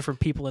need different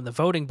people in the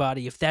voting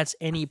body if that's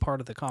any part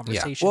of the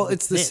conversation. Well, with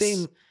it's the this.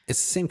 same. It's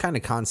the same kind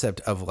of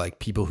concept of like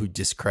people who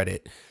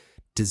discredit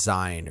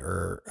design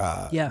or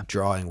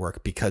drawing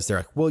work because they're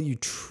like, well, you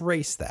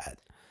trace that.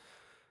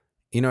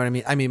 You know what I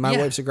mean? I mean, my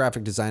wife's a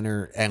graphic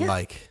designer, and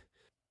like,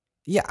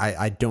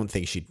 I don't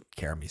think she'd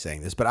care me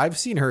saying this, but I've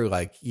seen her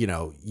like, you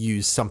know,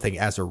 use something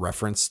as a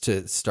reference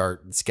to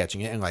start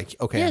sketching it, and like,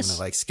 okay, I'm gonna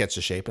like sketch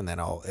the shape, and then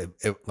I'll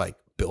like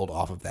build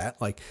off of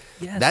that. Like,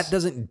 that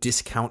doesn't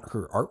discount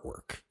her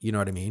artwork. You know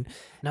what I mean?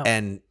 No.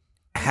 And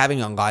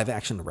having a live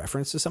action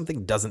reference to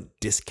something doesn't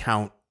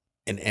discount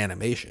an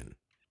animation.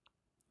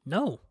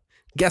 No.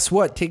 Guess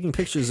what? Taking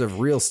pictures of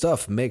real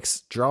stuff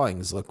makes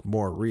drawings look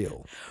more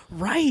real.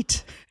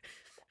 Right.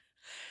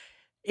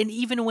 And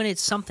even when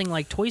it's something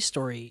like Toy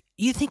Story,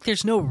 you think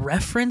there's no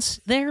reference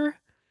there?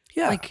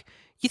 Yeah. Like,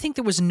 you think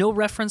there was no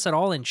reference at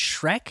all in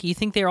Shrek? You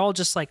think they're all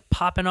just like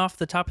popping off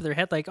the top of their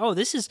head like, oh,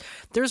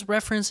 there's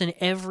reference in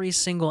every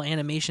single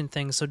animation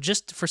thing. So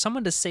just for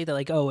someone to say that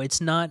like, oh,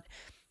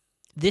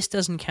 this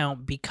doesn't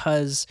count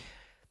because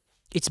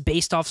it's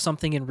based off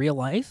something in real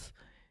life,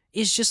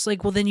 is just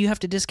like, well, then you have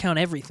to discount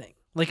everything.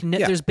 Like,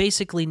 there's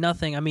basically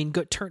nothing. I mean,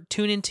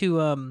 tune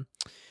into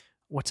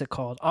what's it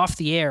called? Off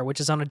the Air, which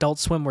is on Adult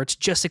Swim, where it's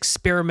just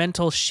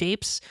experimental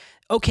shapes.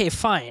 Okay,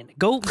 fine.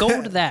 Go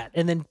to that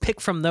and then pick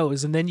from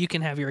those, and then you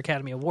can have your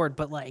Academy Award.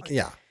 But like,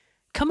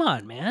 come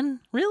on, man.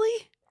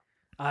 Really?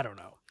 I don't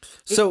know.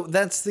 So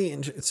that's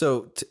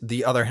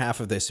the other half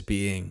of this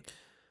being,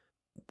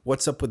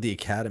 what's up with the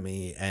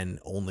Academy and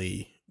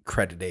only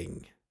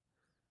crediting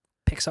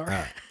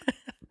Pixar?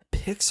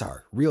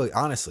 Pixar, really,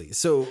 honestly.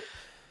 So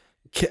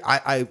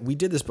we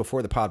did this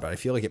before the pod, but I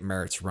feel like it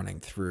merits running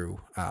through.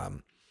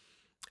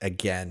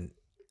 Again,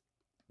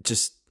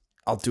 just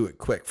I'll do it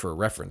quick for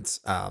reference.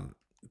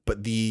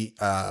 But the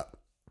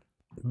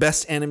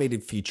Best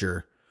Animated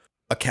Feature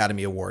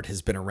Academy Award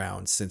has been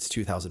around since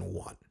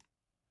 2001.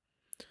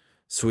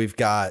 So we've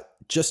got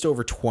just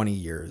over 20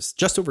 years,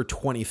 just over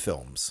 20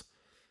 films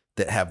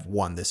that have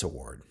won this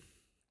award.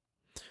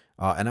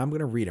 And I'm going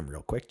to read them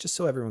real quick just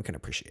so everyone can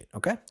appreciate.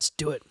 Okay? Let's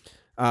do it.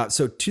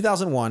 So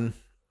 2001,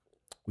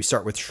 we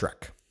start with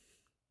Shrek.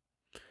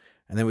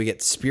 And then we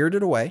get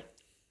Spirited Away,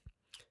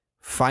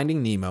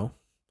 Finding Nemo,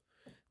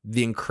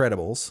 The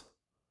Incredibles,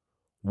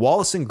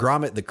 Wallace and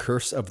Gromit, The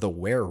Curse of the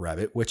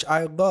Were-Rabbit, which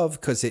I love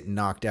because it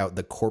knocked out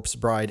The Corpse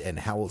Bride and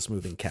Howl's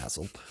Moving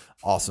Castle.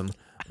 Awesome.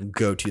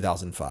 Go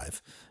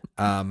 2005.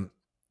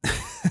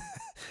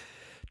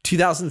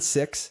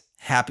 2006,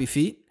 Happy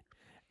Feet.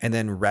 and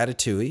then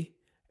Ratatouille,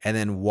 and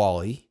then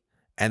WALL-E,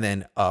 and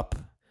then Up,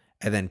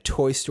 and then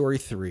Toy Story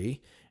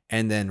 3,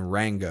 and then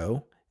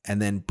Rango,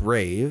 and then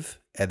Brave,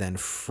 and then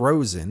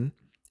Frozen,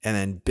 and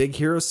then Big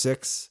Hero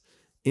 6,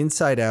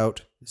 Inside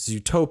Out,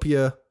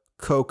 Zootopia,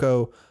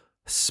 Coco,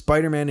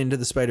 Spider-Man Into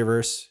the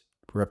Spider-Verse,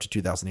 we're up to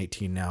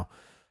 2018 now,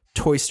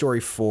 Toy Story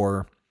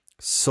 4,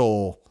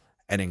 Soul,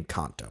 and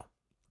Encanto.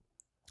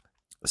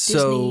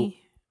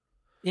 Disney,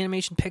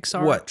 Animation,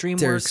 Pixar, what? DreamWorks.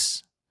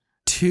 There's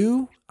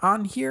 2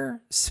 on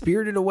here: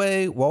 Spirited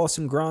Away, Wallace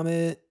and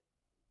Gromit.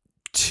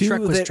 2 Shrek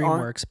was that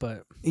DreamWorks,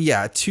 but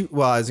 2.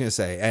 Well, I was gonna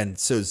say, and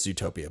so is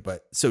Zootopia,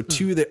 but so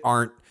 2 that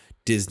aren't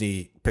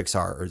Disney,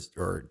 Pixar,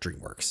 or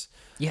DreamWorks.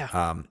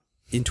 yeah,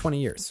 In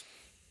 20 years.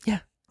 yeah.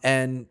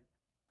 And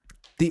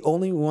the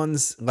only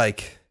ones,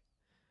 like,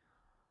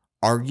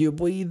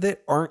 arguably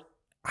that aren't,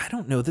 I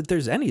don't know that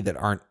there's any that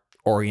aren't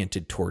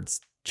oriented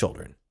towards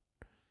children.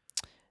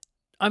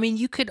 I mean,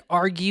 you could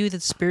argue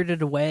that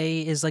Spirited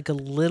Away is like a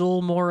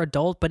little more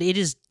adult, but it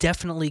is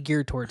definitely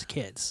geared towards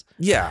kids.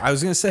 Yeah, I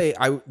was gonna say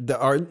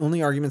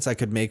only arguments I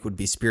could make would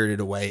be Spirited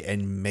Away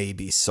and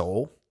maybe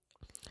Soul,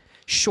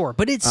 Sure,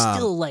 but it's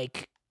still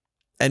like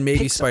and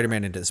maybe Pixar.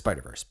 Spider-Man Into the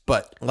Spider-Verse,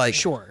 but like,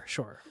 sure.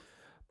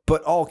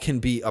 but all can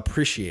be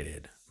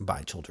appreciated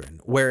by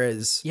children.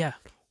 Whereas Yeah.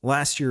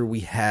 last year we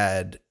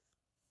had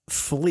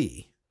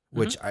Flea,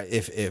 which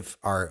if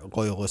our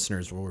loyal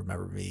listeners will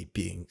remember me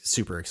being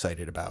super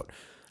excited about.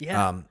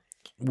 Yeah.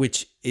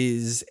 Which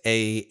is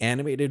a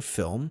animated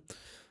film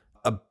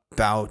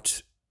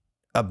about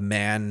a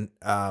man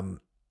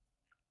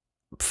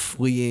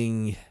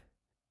fleeing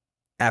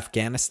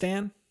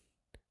Afghanistan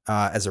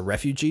as a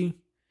refugee,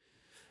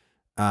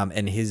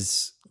 and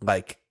his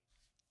like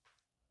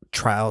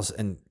trials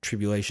and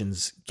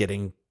tribulations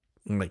getting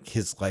like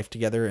his life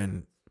together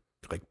and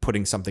like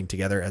putting something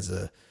together as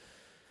a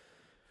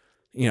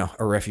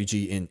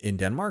refugee in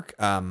Denmark.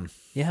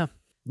 Yeah.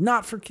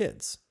 Not for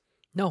kids.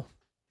 No.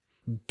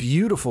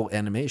 Beautiful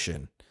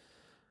animation.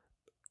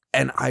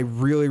 And I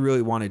really,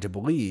 really wanted to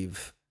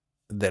believe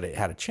that it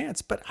had a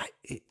chance, but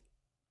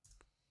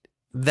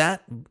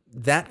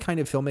that kind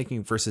of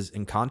filmmaking versus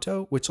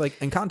Encanto, which like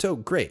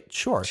Encanto, great,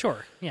 sure.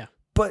 Sure. Yeah.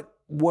 But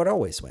what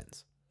always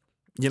wins?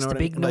 You know It's what the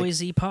I mean? big,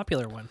 noisy,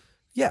 popular one.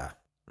 Yeah.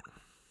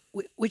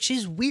 Which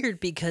is weird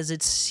because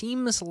it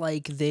seems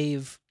like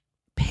they've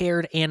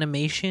paired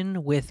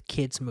animation with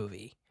kids'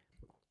 movie.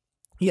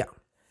 Yeah.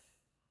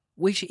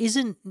 Which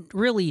isn't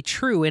really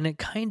true, and it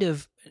kind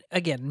of,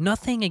 again,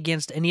 nothing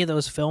against any of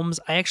those films.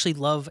 I actually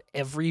love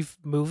every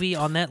movie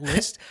on that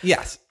list.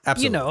 Yes,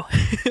 absolutely.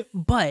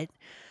 But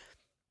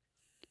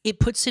it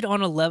puts it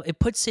on a level. It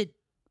puts it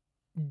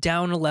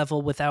down a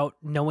level without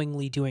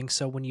knowingly doing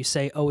so when you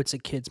say, oh, it's a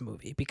kids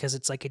movie, because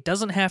it's like it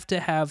doesn't have to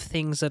have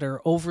things that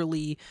are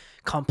overly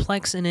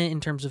complex in it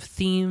in terms of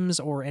themes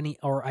or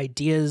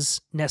ideas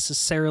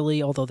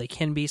necessarily, although they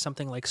can be.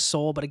 Something like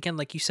Soul, but again,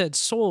 like you said,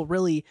 Soul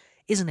really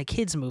isn't a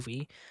kids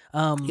movie.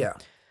 Yeah.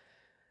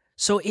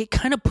 So it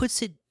kind of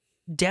puts it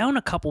down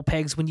a couple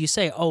pegs when you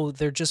say, oh,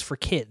 they're just for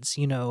kids,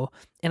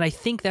 and I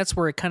think that's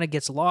where it kind of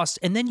gets lost.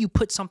 And then you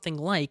put something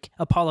like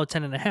Apollo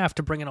 10.5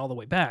 to bring it all the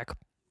way back.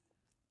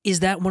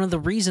 Is that one of the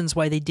reasons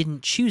why they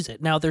didn't choose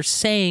it? Now they're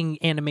saying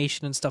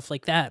animation and stuff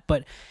like that,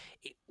 but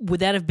would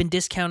that have been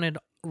discounted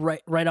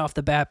right off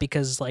the bat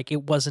because like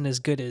it wasn't as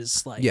good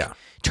as like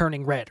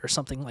Turning Red or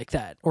something like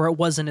that, or it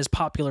wasn't as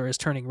popular as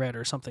Turning Red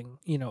or something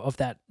of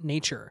that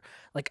nature?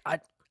 Like I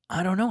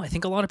don't know. I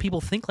think a lot of people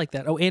think like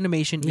that. Oh,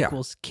 animation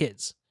equals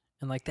kids,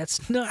 and like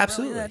that's not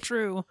absolutely really that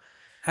true.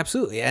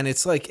 Absolutely, and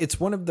it's like it's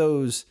one of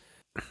those.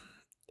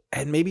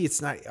 And maybe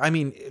it's not, I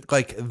mean,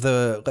 like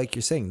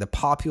you're saying, the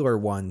popular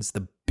ones,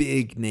 the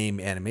big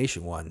name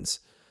animation ones,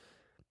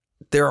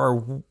 there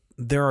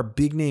are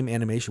big name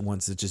animation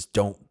ones that just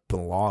don't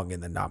belong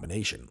in the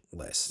nomination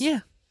list.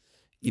 Yeah.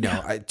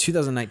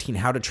 2019,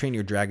 How to Train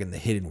Your Dragon, The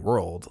Hidden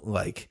World,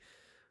 like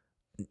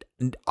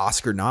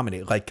Oscar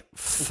nominated, like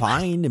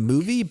fine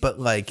movie,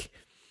 but like,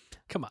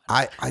 come on.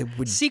 I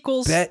would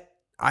sequels. Bet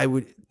I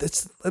would.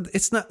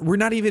 It's not. We're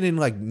not even in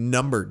like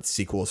numbered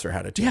sequels for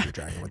How to Train Your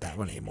Dragon with that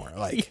one anymore.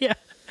 Like, yeah,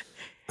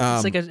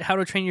 it's like a How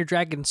to Train Your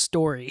Dragon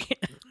story.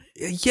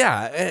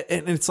 Yeah,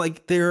 and it's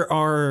like there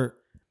are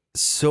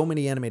so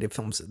many animated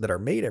films that are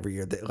made every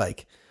year that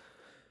like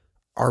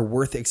are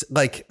worth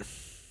like.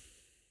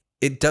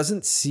 It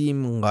doesn't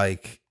seem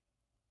like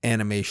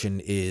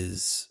animation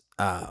is.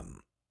 What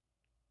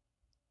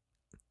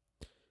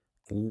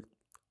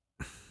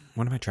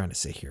am I trying to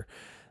say here?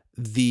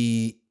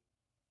 The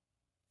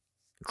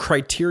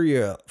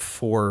criteria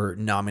for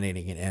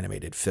nominating an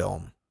animated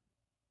film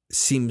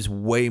seems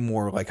way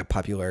more like a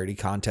popularity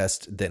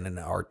contest than an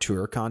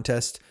auteur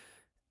contest.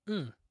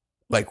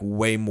 Like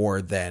way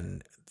more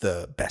than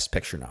the Best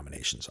Picture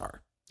nominations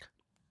are.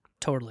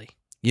 Totally.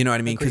 You know what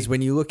I mean? Because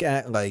when you look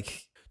at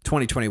like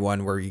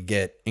 2021, where you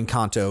get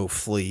Encanto,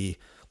 Flea,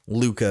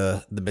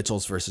 Luca, The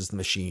Mitchells versus the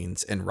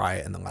Machines, and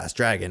Raya and the Last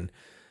Dragon,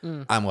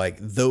 I'm like,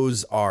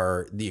 those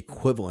are the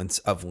equivalents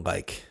of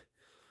like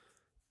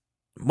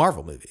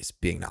Marvel movies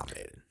being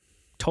nominated.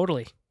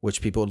 Totally.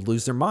 which people would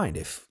lose their mind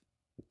if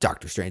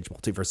Doctor Strange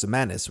Multiverse of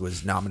Madness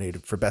was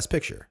nominated for Best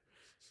Picture.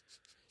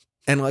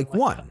 And like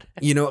won.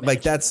 You know,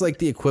 like that's like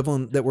the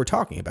equivalent that we're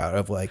talking about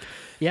of like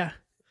Yeah.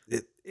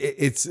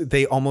 it's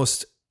they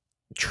almost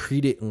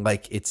treat it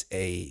like it's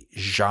a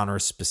genre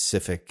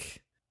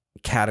specific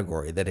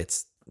category that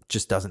it's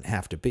just doesn't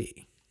have to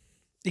be.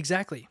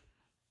 Exactly.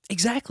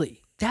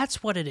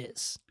 That's what it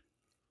is.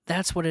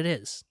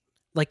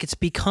 Like it's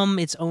become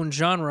its own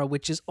genre,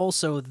 which is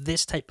also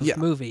this type of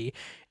movie,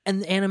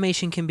 and the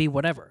animation can be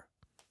whatever.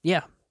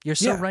 Yeah, you're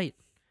so right.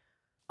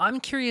 I'm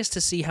curious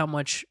to see how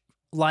much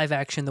live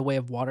action The Way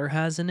of Water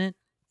has in it,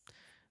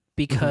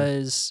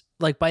 because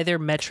like by their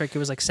metric, it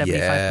was like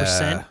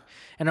 75%,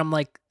 and I'm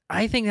like,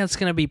 I think that's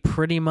going to be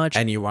pretty much.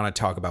 And you want to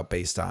talk about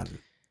based on?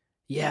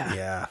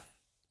 Yeah,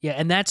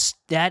 and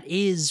that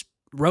is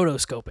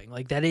rotoscoping.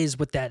 Like that is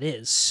what that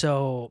is.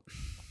 So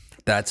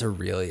that's a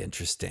really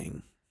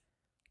interesting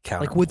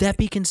counterpoint. Like, would that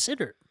be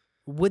considered?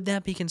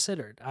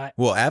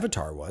 Well,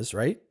 Avatar was,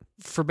 right?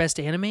 For Best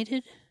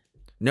Animated?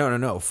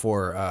 No.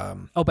 For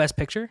Best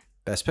Picture?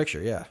 Best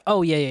Picture, yeah.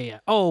 Oh, yeah.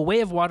 Oh,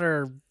 Way of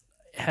Water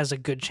has a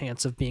good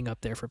chance of being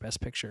up there for Best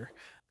Picture.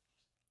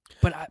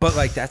 But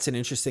like that's an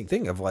interesting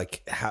thing of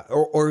like how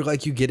or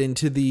like you get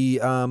into the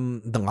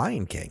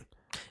Lion King.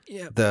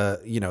 Yeah. The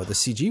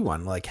CG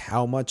one, like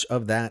how much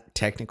of that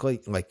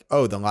technically, like,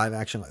 oh, the live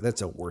action,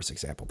 that's a worse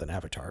example than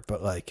Avatar,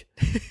 but like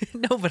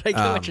no, but I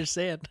get what you're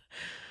saying.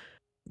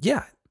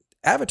 Yeah.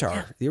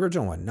 Avatar, the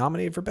original one,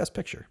 nominated for Best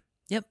Picture.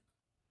 Yep.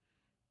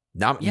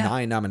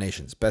 9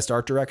 nominations: Best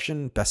Art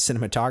Direction, Best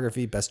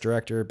Cinematography, Best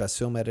Director, Best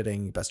Film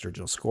Editing, Best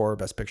Original Score,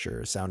 Best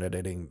Picture, Sound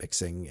Editing,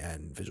 Mixing,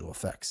 and Visual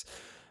Effects.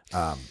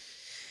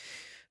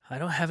 I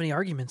don't have any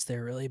arguments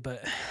there really,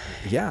 but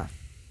yeah.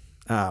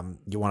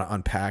 You want to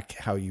unpack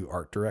how you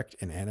art direct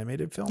an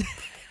animated film?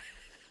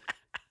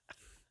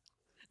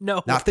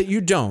 No. Not that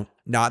you don't.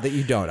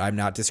 I'm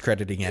not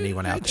discrediting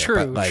anyone out there. True,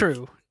 but like,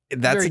 true.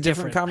 That's Very a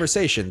different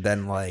conversation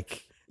than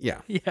like,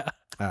 yeah. Yeah.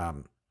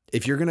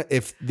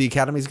 If the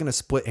Academy's gonna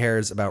split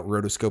hairs about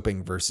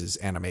rotoscoping versus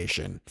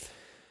animation,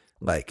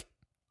 like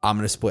I'm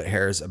gonna split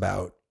hairs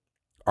about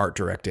art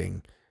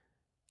directing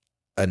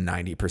a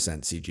 90%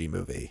 CG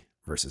movie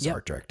versus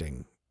art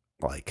directing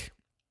like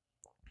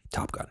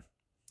Top Gun.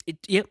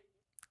 Yep.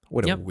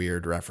 What a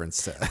weird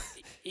reference to.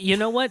 You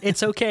know what?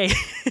 It's okay.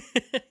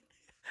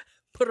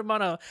 Put them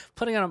on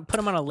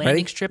a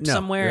landing strip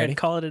somewhere and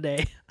call it a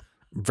day.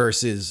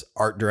 Versus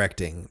art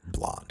directing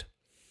Blonde.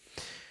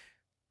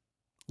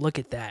 Look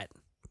at that.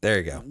 There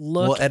you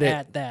go.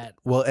 At that.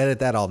 We'll edit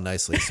that all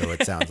nicely so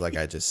it sounds like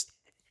I just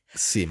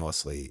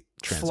seamlessly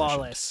transitioned.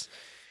 Flawless.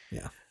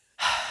 Yeah.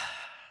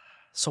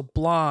 So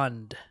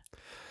Blonde,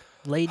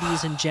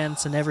 ladies and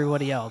gents and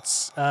everybody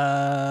else.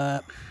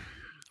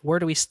 Where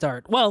do we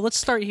start? Well, let's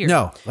start here.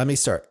 No, let me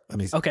start.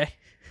 Okay.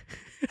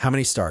 How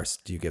many stars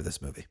do you give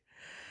this movie?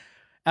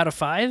 Out of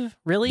 5?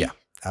 Really? Yeah,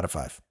 out of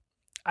 5.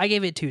 I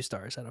gave it 2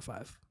 stars out of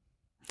 5.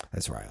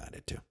 That's where I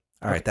landed too.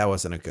 All right, that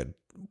wasn't a good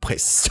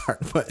place to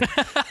start, but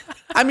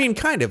I mean,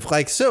 kind of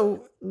like,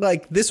 so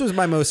like this was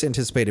my most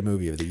anticipated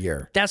movie of the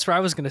year. That's where I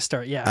was going to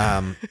start.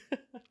 Yeah.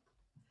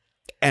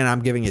 And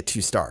I'm giving it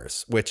 2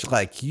 stars, which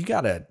like you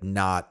gotta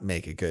not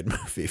make a good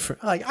movie for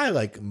like, I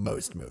like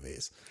most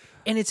movies.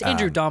 And it's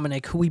Andrew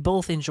Dominik, who we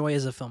both enjoy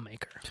as a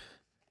filmmaker.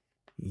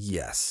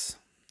 Yes.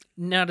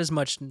 Not as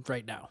much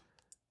right now.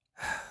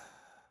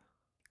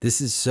 This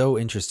is so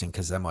interesting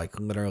because I'm like,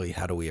 literally,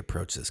 how do we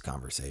approach this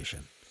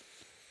conversation?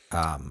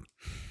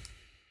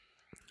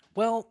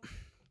 Well,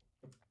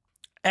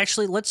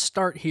 actually, let's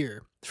start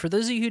here. For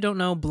those of you who don't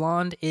know,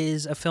 Blonde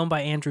is a film by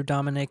Andrew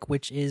Dominik,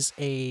 which is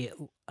a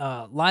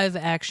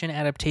live-action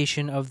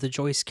adaptation of the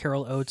Joyce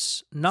Carol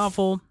Oates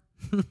novel.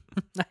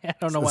 I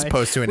don't know why. As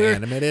opposed to an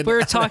animated? We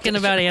were talking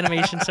about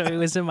animation, so it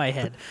was in my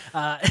head.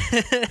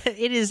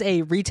 It is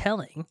a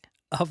retelling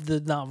of the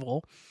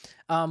novel,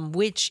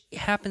 which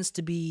happens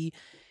to be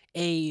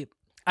I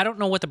don't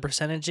know what the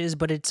percentage is,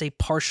 but it's a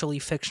partially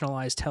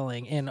fictionalized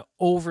telling and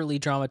overly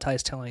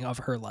dramatized telling of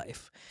her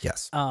life.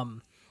 Yes.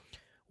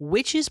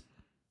 Which is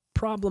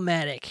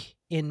problematic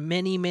in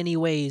many, many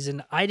ways.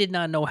 And I did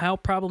not know how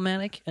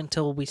problematic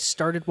until we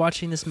started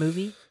watching this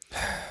movie.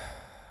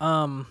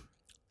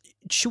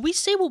 Should we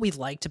say what we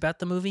liked about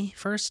the movie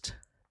first?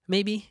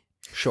 Maybe?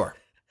 Sure.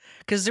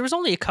 Because there was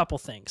only a couple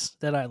things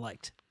that I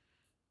liked.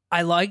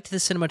 I liked the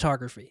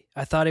cinematography.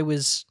 I thought it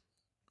was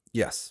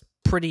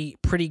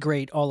pretty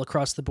great all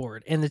across the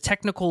board. And the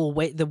technical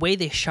way, the way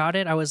they shot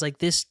it, I was like,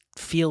 this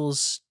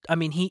feels, I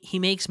mean, he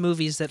makes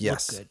movies that look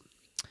good.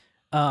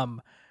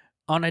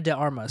 Ana de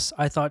Armas,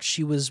 I thought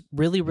she was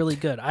really, really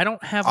good. I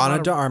don't have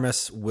Ana de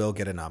Armas will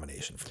get a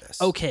nomination for this.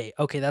 Okay,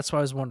 that's what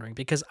I was wondering,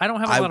 because I don't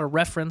have a lot of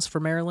reference for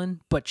Marilyn,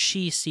 but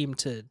she seemed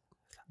to.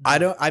 I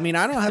don't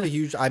have a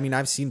huge. I mean,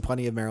 I've seen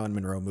plenty of Marilyn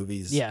Monroe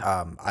movies.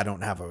 Yeah. I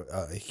don't have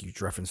a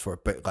huge reference for it,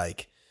 but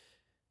like,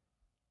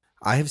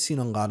 I have seen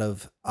a lot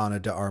of Ana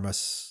de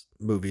Armas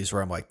movies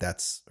where I'm like,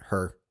 that's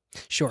her.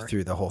 Sure.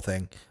 Through the whole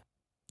thing.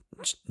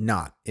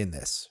 Not in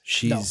this.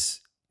 She's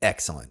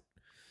excellent.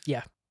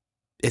 Yeah.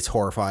 it's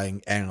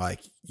horrifying, and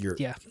like you're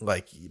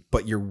like,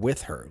 but you're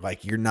with her.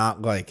 Like you're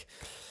not like,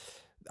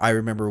 I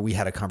remember we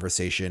had a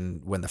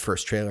conversation when the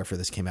first trailer for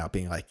this came out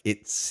being like,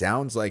 it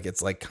sounds like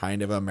it's like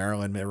kind of a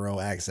Marilyn Monroe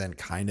accent,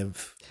 kind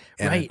of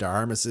Anna de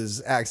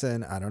Armas's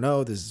accent. I don't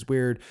know. This is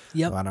weird.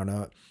 Yep. I don't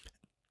know.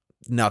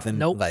 Nothing.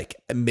 Nope. Like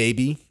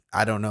maybe,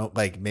 I don't know.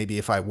 Like maybe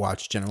if I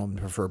watched Gentlemen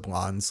Prefer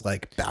Blondes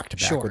like back to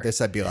back with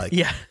this, I'd be like,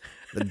 yeah,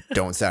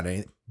 don't sound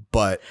anything.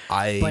 But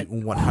I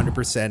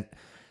 100%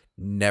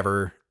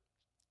 never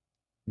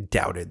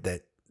doubted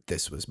that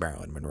this was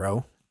Marilyn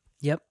Monroe.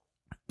 Yep.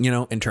 You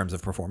know, in terms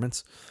of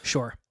performance.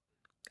 Sure.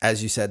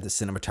 As you said, the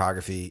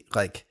cinematography,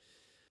 like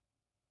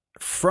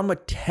from a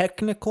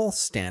technical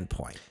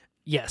standpoint.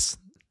 Yes.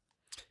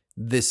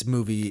 This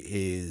movie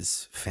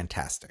is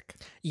fantastic.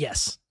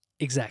 Yes,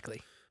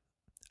 exactly.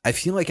 I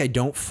feel like I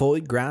don't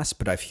fully grasp,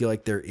 but I feel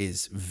like there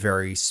is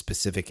very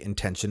specific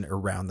intention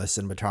around the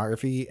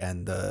cinematography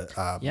and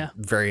the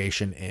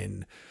variation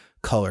in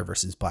color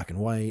versus black and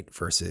white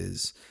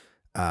versus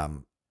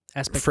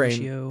aspect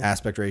ratio.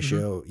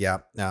 Mm-hmm. Yeah.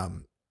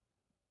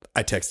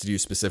 I texted you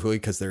specifically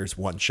because there's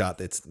one shot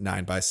that's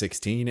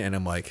 9:16, and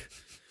I'm like,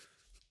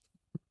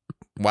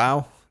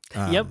 wow.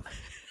 Yep.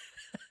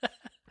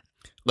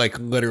 Like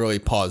literally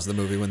pause the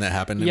movie when that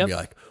happened and be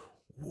like,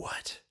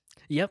 what?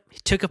 Yep. He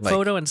took a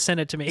photo and sent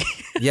it to me.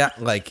 Yeah.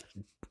 Like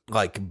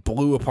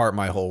blew apart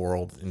my whole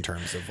world in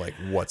terms of like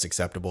what's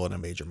acceptable in a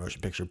major motion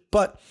picture.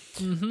 But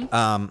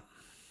from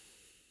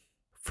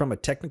a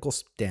technical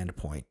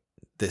standpoint,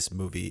 this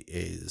movie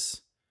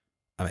is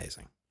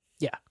amazing.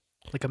 Yeah.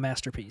 Like a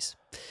masterpiece.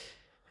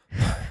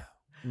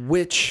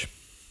 Which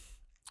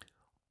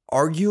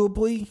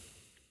arguably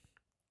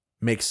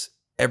makes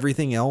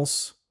everything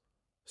else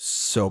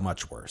so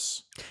much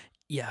worse.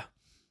 Yeah.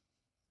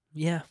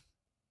 Yeah.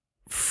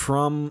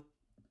 From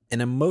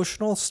an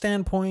emotional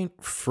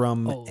standpoint,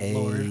 from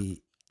a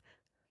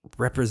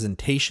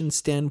representation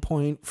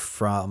standpoint,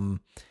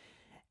 from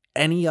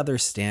any other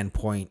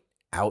standpoint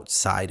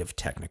outside of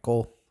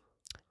technical.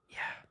 Yeah.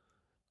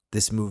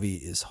 This movie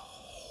is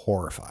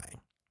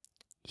horrifying.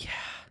 Yeah.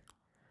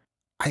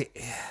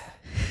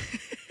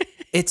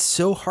 It's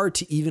so hard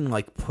to even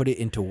like put it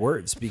into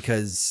words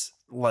because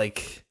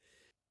like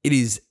it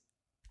is,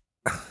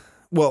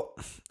 well,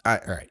 all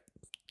right,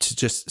 to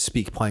just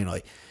speak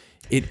plainly,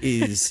 it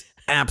is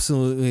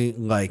absolutely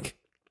like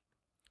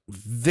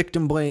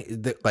victim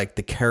blame. Like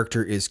the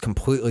character is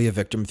completely a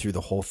victim through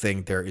the whole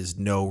thing. There is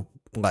no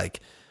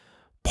like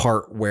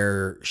part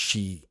where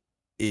she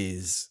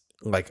is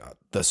like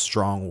the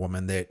strong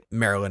woman that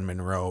Marilyn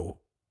Monroe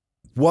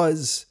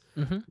was.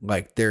 Mm-hmm.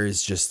 Like there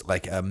is just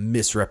like a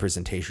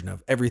misrepresentation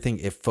of everything.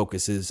 It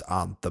focuses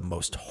on the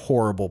most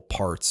horrible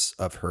parts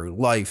of her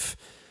life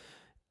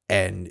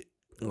and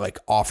like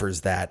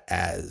offers that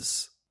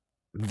as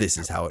this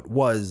is how it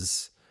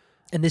was.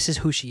 And this is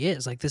who she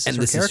is. Like this is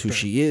her this character. is who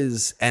she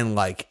is. And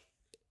like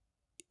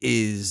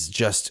is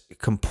just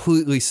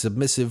completely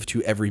submissive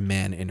to every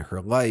man in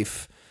her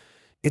life.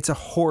 It's a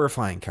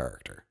horrifying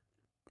character.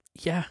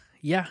 Yeah.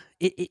 Yeah.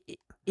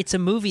 It's a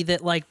movie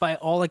that like by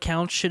all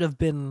accounts should have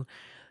been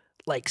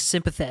like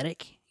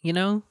sympathetic, you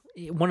know,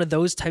 one of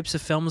those types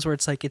of films where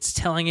it's like it's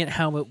telling it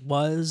how it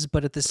was,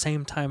 but at the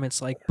same time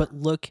it's like, but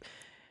look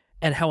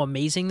at how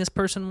amazing this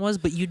person was,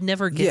 but you'd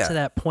never get to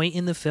that point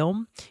in the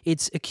film.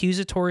 It's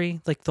accusatory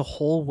like the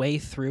whole way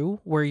through,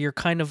 where you're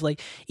kind of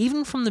like,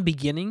 even from the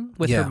beginning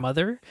with her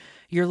mother,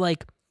 you're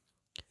like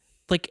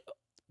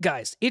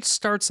guys, it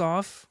starts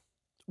off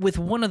with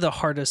one of the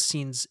hardest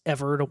scenes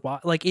ever to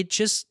watch. Like it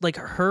just like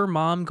her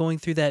mom going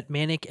through that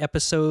manic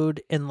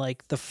episode and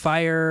like the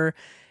fire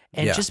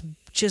and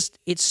just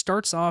it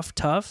starts off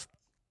tough,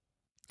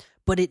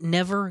 but it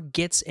never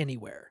gets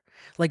anywhere.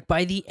 Like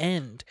by the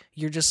end,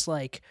 you're just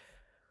like,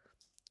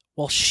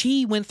 well,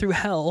 she went through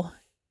hell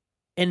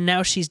and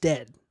now she's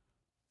dead.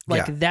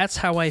 Like that's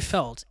how I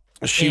felt.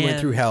 She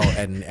went through hell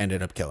and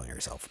ended up killing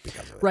herself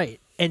because of it.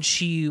 Right. And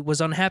she was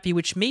unhappy,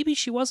 which maybe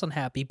she was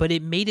unhappy, but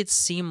it made it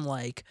seem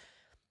like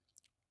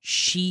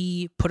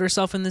she put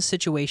herself in this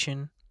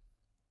situation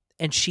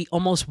and he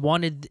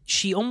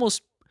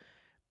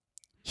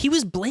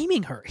was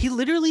blaming her. He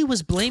literally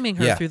was blaming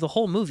her through the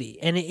whole movie.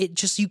 And it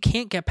just, you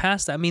can't get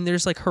past that. I mean,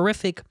 there's like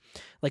horrific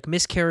like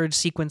miscarriage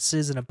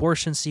sequences and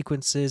abortion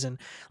sequences and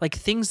like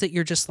things that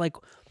you're just like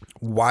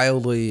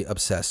wildly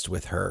obsessed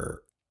with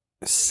her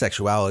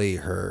sexuality,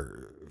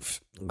 her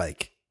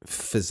like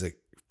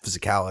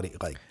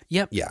physicality. Like,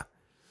 yep. Yeah.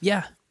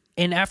 Yeah.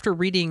 And after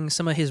reading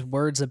some of his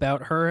words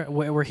about her,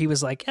 where he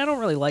was like, I don't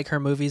really like her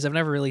movies. I've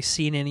never really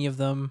seen any of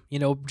them. You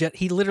know,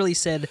 he literally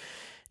said,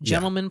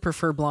 Gentlemen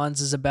Prefer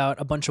Blondes is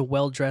about a bunch of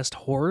well-dressed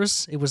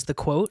whores. It was the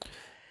quote.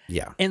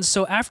 Yeah. And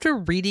so after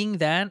reading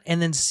that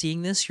and then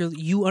seeing this,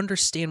 you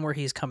understand where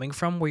he's coming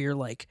from, where you're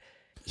like,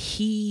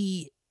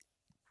 he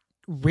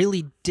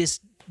really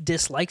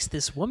dislikes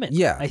this woman.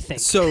 Yeah. I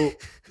think. So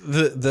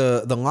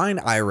the line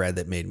I read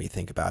that made me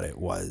think about it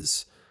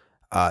was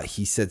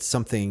he said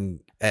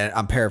something, and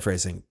I'm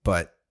paraphrasing,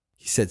 but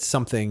he said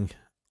something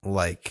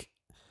like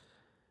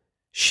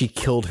she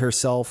killed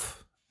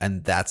herself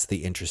And that's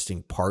the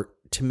interesting part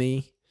to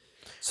me.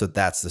 So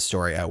that's the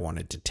story I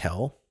wanted to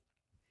tell.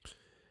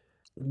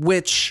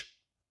 Which,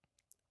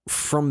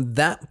 from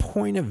that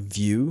point of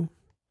view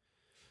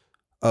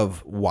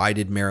of why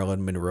did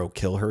Marilyn Monroe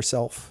kill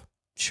herself?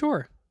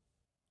 Sure.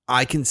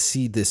 I can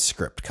see this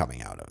script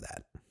coming out of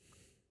that.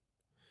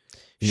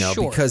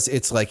 Sure. Because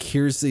it's like,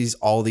 here's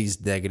all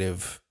these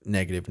negative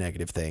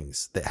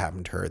things that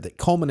happened to her that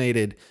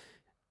culminated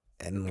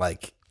and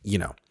like,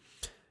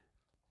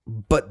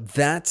 but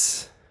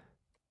that's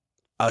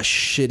a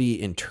shitty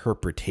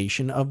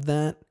interpretation of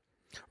that.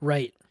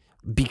 Right.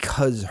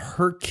 Because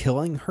her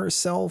killing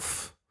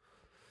herself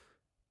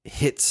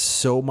hits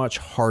so much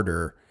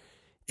harder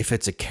if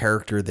it's a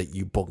character that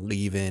you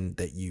believe in,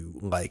 that you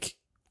like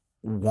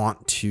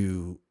want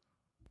to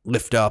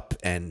lift up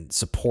and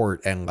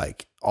support and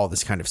like all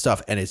this kind of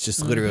stuff. And it's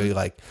just literally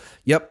like,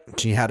 yep,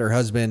 she had her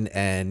husband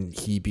and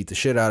he beat the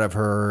shit out of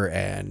her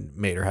and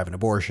made her have an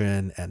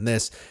abortion and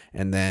this,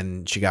 and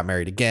then she got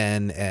married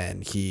again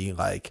and he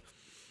like,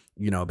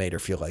 made her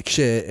feel like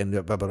shit and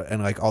blah, blah, blah,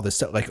 and like all this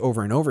stuff like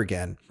over and over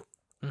again.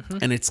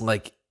 And it's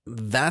like,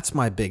 that's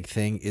my big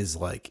thing is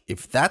like,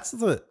 if that's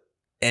the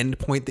end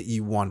point that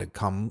you want to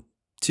come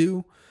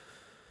to,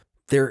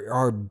 there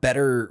are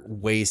better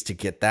ways to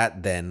get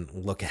that than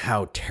look at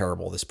how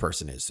terrible this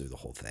person is through the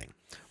whole thing.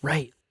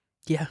 Right.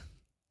 Yeah.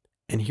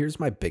 And here's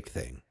my big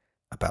thing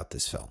about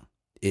this film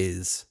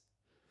is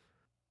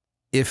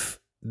if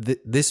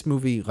this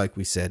movie, like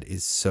we said,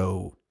 is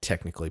so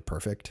technically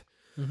perfect,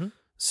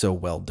 so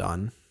well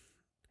done.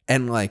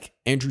 And like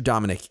Andrew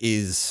Dominik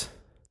is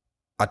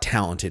a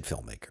talented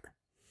filmmaker.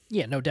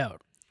 Yeah, no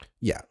doubt.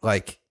 Yeah.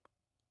 Like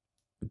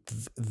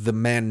the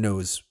man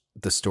knows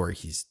the story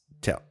he's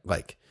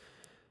like,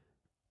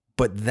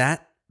 but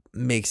that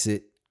makes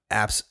it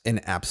an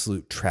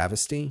absolute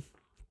travesty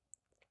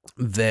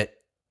that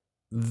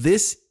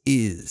this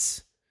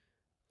is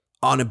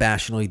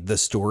unabashedly the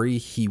story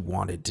he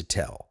wanted to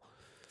tell.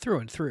 Through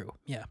and through.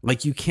 Yeah.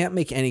 Like you can't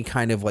make any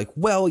kind of like,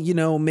 well,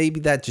 maybe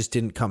that just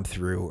didn't come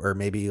through, or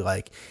maybe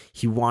like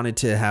he wanted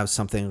to have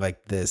something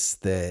like this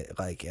that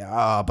like,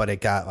 but it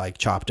got like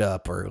chopped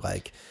up, or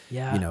like,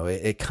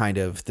 it kind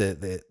of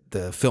the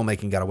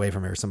filmmaking got away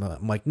from it or something.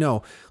 I'm like,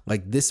 no,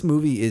 like this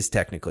movie is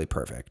technically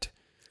perfect.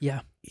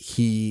 Yeah.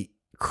 He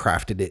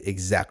crafted it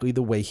exactly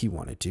the way he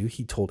wanted to.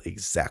 He told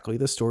exactly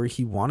the story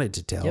he wanted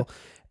to tell. Yep.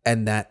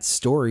 And that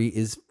story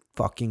is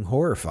fucking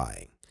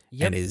horrifying.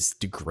 Yep. And is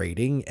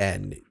degrading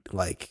and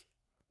like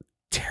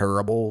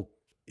terrible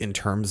in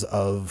terms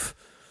of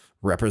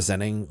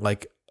representing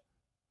like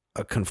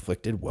a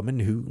conflicted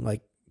woman who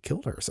like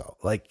killed herself.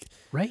 Like,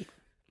 right.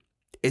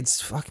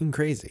 It's fucking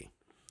crazy.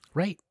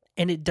 Right.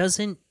 And it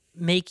doesn't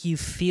make you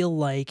feel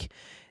like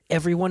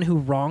everyone who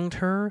wronged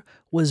her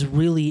was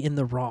really in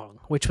the wrong,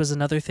 which was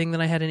another thing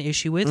that I had an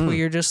issue with, where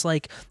you're just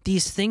like,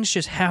 these things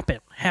just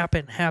happen.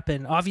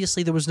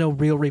 Obviously there was no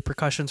real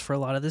repercussions for a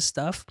lot of this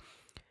stuff.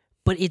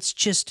 But it's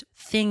just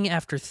thing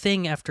after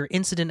thing after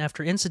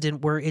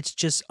incident where it's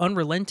just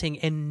unrelenting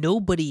and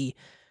nobody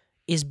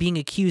is being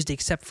accused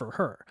except for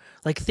her.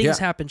 Like things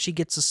happen, she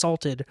gets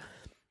assaulted,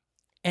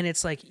 and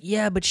it's like,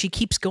 yeah, but she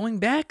keeps going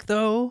back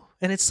though.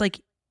 And it's like,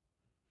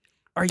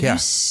 are you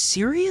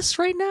serious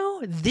right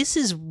now? This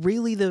is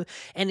really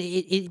and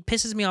it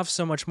pisses me off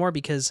so much more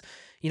because,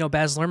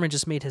 Baz Luhrmann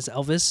just made his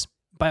Elvis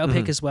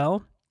biopic as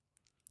well.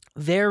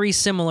 Very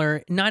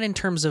similar, not in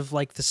terms of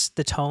like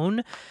the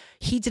tone.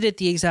 He did it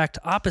the exact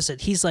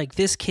opposite. He's like,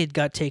 this kid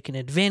got taken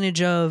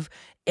advantage of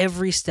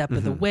every step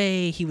of the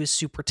way. He was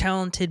super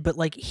talented, but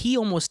like he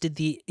almost did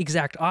the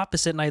exact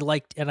opposite. And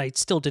I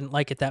still didn't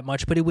like it that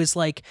much, but it was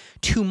like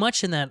too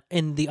much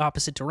in the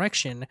opposite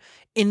direction.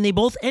 And they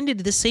both ended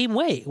the same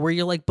way where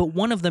you're like, but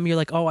one of them, you're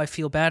like, oh, I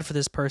feel bad for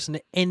this person.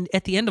 And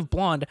at the end of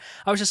Blonde,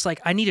 I was just like,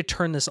 I need to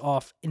turn this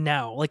off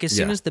now. Like as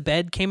soon as the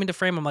bed came into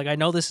frame, I'm like, I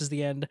know this is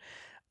the end.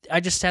 I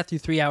just sat through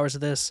 3 hours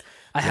of this.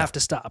 I have to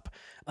stop.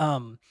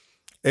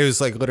 It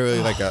was like literally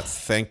like a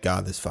thank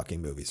God this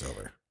fucking movie's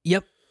over.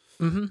 Yep.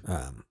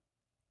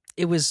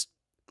 It was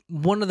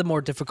one of the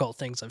more difficult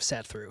things I've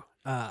sat through.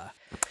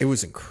 It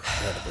was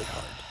incredibly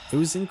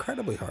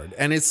hard.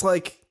 And it's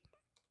like,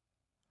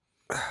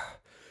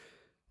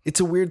 it's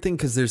a weird thing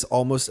because there's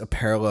almost a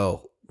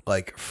parallel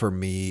like for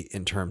me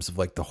in terms of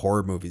like the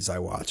horror movies I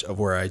watch, of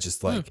where I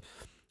just like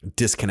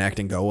disconnect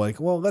and go like,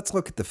 well, let's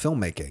look at the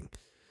filmmaking.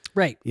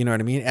 Right. You know what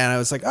I mean? And I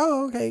was like,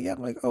 oh, okay. Yeah.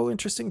 Like, oh,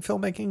 interesting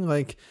filmmaking.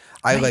 Like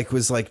I like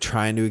was like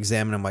trying to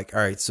examine. I'm like, all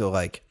right. So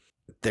like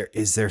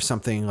is there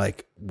something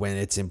like when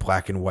it's in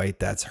black and white,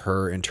 that's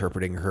her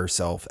interpreting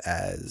herself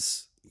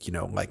as,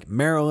 like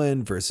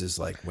Marilyn versus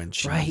like when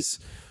she's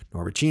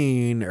Norma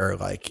Jean, or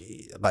like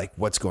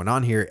what's going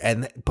on here.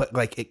 But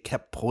like it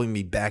kept pulling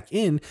me back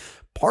in,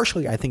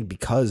 partially, I think,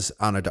 because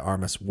Ana de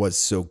Armas was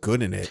so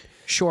good in it.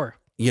 Sure.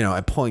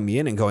 And pulling me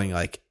in and going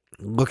like,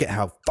 look at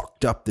how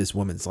fucked up this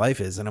woman's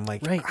life is. And I'm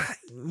like, I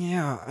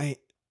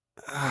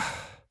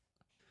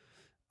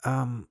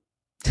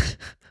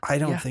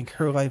don't think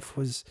her life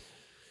was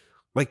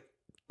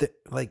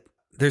like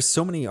there's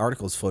so many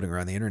articles floating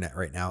around the internet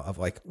right now of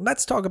like,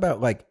 let's talk about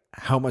like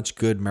how much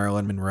good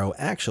Marilyn Monroe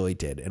actually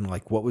did and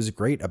like what was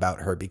great about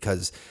her,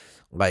 because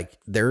like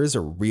there is a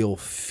real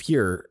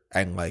fear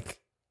and like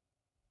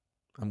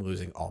I'm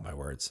losing all my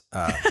words.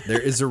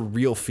 There is a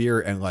real fear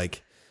and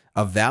like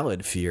a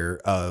valid fear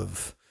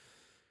of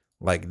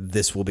like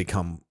this will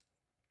become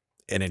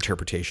an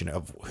interpretation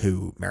of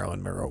who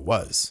Marilyn Monroe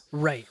was.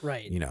 Right.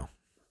 You know,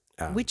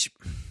 Which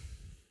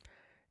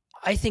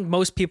I think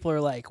most people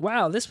are like,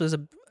 wow, this was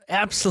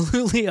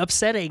absolutely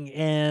upsetting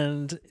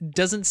and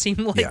doesn't seem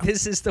like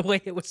this is the way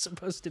it was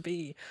supposed to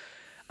be.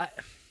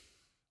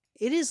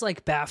 It is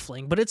like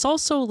baffling, but it's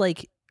also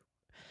like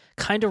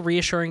kind of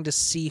reassuring to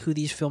see who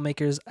these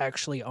filmmakers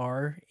actually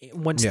are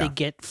once they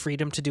get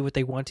freedom to do what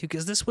they want to.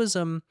 Because this was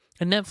a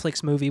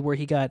Netflix movie where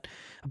he got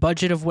a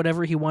budget of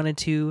whatever he wanted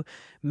to,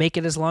 make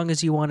it as long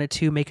as you wanted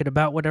to, make it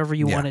about whatever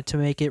you wanted to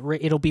make it.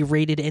 It'll be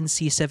rated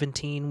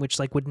NC-17, which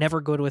like would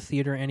never go to a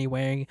theater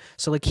anyway.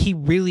 So like he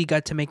really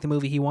got to make the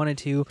movie he wanted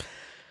to.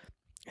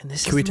 And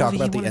this can we talk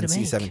about the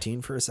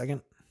NC-17 for a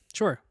second?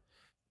 Sure.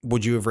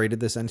 Would you have rated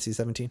this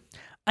NC-17?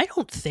 I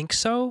don't think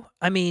so.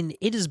 I mean,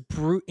 it's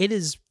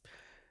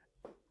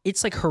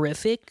like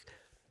horrific.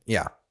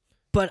 Yeah.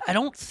 But I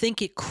don't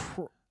think it.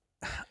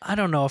 I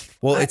don't know if.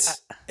 Well,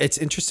 it's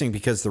interesting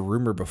because the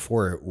rumor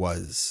before it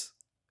was,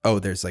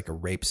 there's like a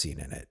rape scene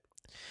in it.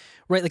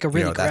 Right, like a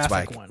really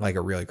graphic one. Like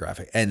a really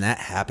graphic. And that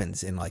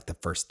happens in like the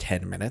first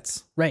 10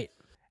 minutes. Right.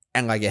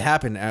 And like it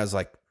happened, I was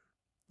like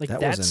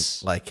that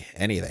wasn't like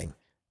anything.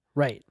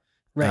 Right.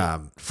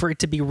 For it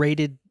to be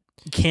rated,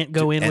 can't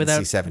go in without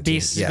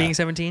being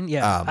 17.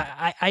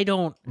 Yeah. I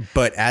don't.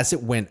 But as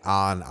it went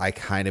on, I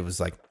kind of was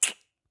like,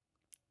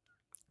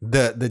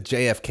 the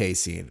JFK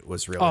scene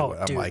was really.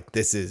 I'm like,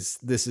 this is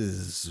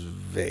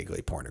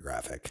vaguely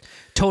pornographic.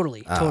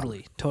 Totally.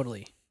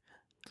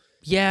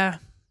 Yeah.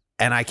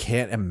 And I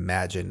can't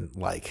imagine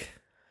like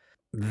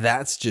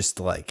that's just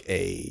like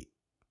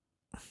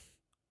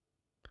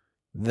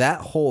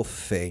that whole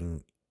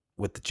thing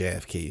with the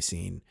JFK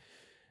scene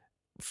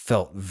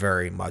felt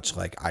very much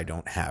like I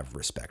don't have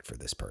respect for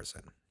this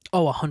person.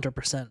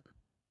 100%.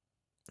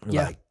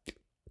 Yeah. Like,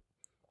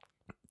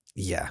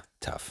 yeah,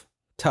 tough.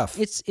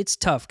 It's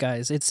tough,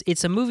 guys.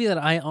 It's a movie that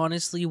I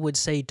honestly would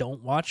say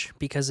don't watch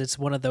because it's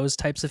one of those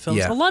types of films.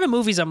 Yeah. A lot of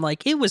movies I'm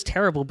like, it was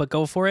terrible, but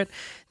go for it.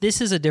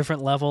 This is a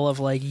different level of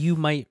like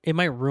it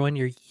might ruin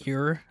your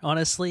year,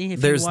 honestly,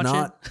 if you watch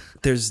it.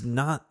 There's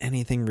not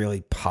anything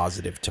really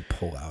positive to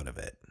pull out of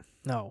it.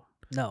 No.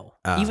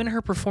 Even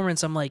her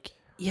performance, I'm like,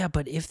 yeah,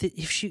 but if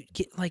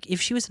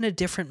she was in a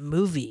different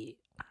movie,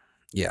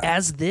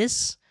 as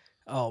this,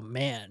 oh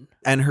man.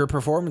 And her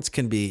performance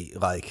can be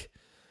like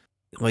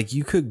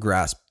you could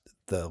grasp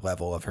the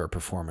level of her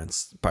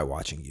performance by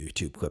watching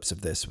YouTube clips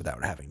of this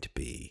without having to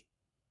be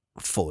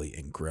fully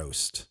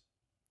engrossed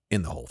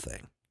in the whole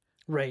thing.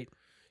 Right.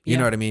 You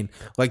know what I mean?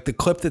 Like the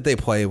clip that they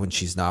play when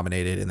she's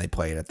nominated and they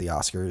play it at the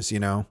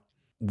Oscars,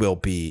 will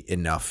be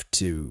enough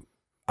to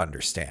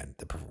understand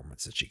the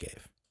performance that she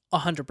gave.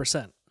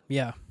 100%.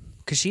 Yeah.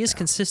 Because she is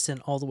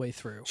consistent all the way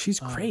through. She's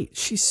great.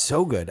 She's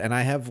so good. And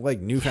I have like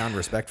newfound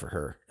respect for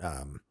her.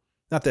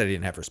 Not that I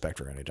didn't have respect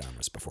for Ana de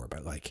Armas before,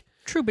 but like.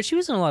 True, but she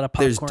was in a lot of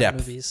popcorn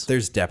movies.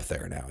 There's depth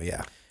there now.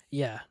 Yeah.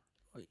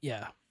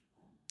 Yeah.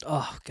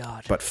 Oh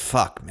God. But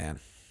fuck, man.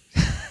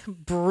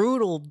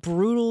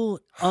 brutal,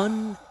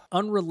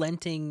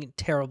 unrelenting,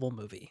 terrible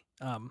movie.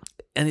 And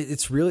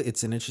it's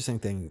an interesting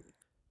thing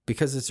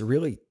because it's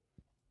really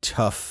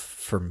tough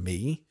for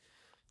me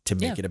to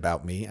make it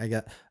about me. I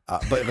got,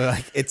 but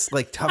like it's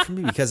like tough for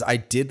me because I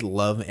did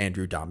love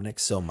Andrew Dominik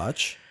so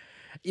much.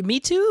 Me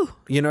too.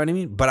 You know what I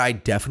mean? But I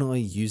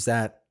definitely use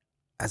that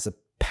as a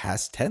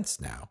past tense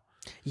now.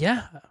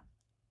 Yeah.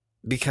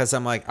 Because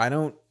I'm like,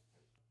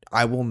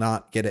 I will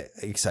not get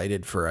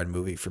excited for a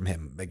movie from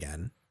him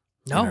again.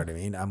 No. You know what I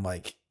mean? I'm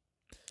like,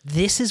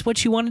 this is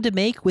what you wanted to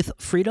make with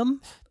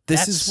Freedom?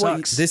 This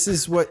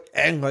is what,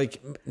 and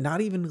like, not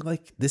even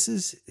like, this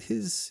is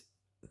his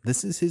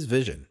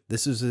vision.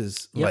 This is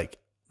his, like,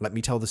 let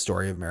me tell the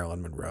story of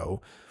Marilyn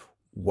Monroe.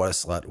 What a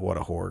slut, what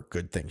a whore,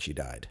 good thing she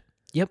died.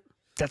 Yep.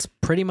 That's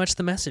pretty much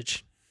the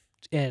message.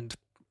 And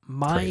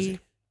my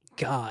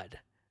God.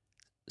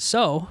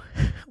 So,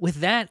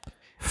 with that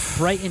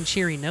bright and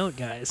cheery note,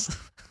 guys,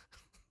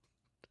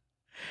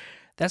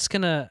 that's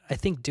going to, I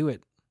think, do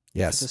it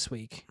this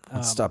week.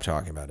 Let's stop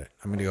talking about it.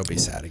 I'm going to go be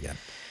sad again.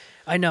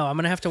 I know. I'm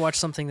going to have to watch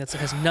something that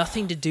has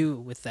nothing to do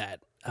with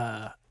that.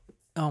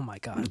 Oh, my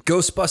God.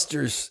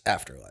 Ghostbusters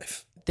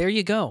Afterlife. There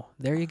you go.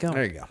 There you go.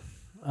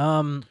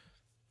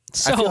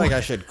 So, I feel like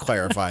I should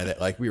clarify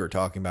that like we were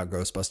talking about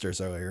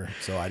Ghostbusters earlier,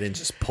 so I didn't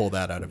just pull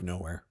that out of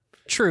nowhere.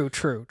 True.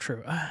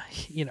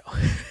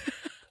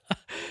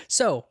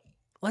 So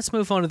let's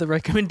move on to the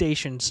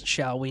recommendations,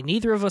 shall we?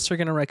 Neither of us are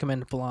going to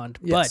recommend Blonde,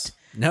 but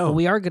what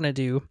we are going to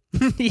do,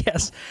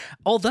 yes.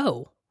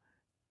 Although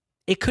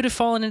it could have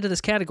fallen into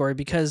this category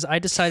because I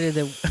decided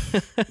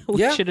that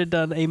we should have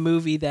done a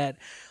movie that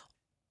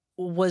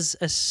was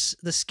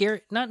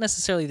not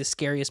necessarily the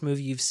scariest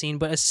movie you've seen,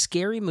 but a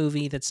scary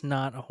movie that's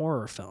not a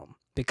horror film.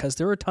 because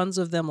there are tons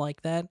of them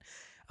like that.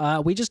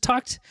 We just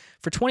talked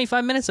for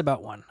 25 minutes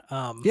about one.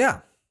 Yeah.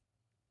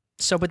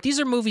 So, but these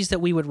are movies that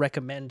we would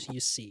recommend you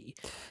see.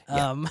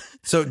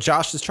 So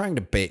Josh is trying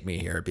to bait me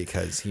here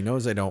because he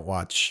knows I don't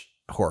watch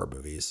horror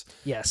movies.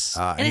 Yes.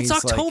 And and it's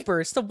he's like-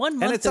 October. It's the one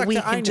month that we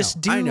can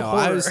just do I know.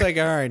 horror. I was like,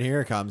 all right,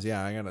 here it comes.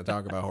 Yeah, I'm gonna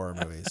talk about horror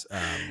movies.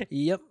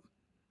 Yep.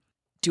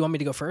 Do you want me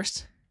to go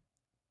first?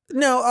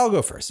 No, I'll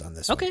go first on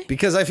this one. Okay.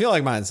 Because I feel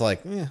like mine's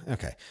like,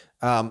 okay.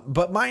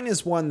 But mine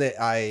is one that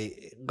I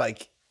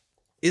like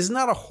is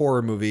not a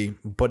horror movie,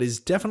 but is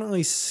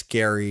definitely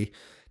scary,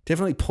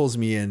 definitely pulls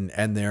me in,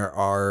 and there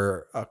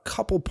are a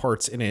couple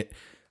parts in it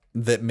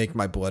that make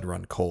my blood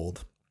run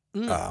cold.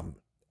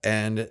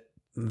 And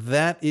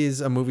that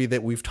is a movie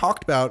that we've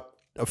talked about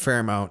a fair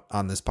amount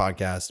on this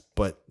podcast,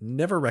 but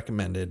never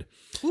recommended.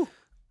 Ooh.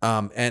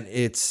 And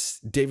it's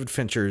David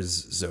Fincher's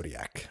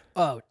Zodiac.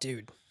 Oh,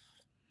 dude.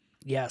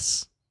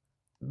 Yes.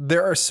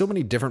 There are so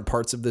many different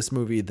parts of this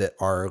movie that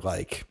are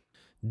like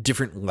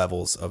different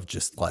levels of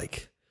just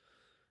like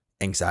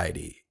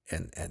anxiety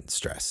and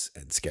stress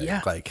and scare.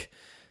 Yeah. Like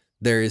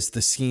there is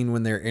the scene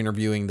when they're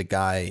interviewing the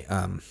guy,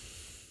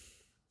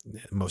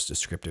 most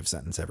descriptive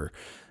sentence ever.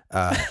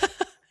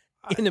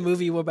 In the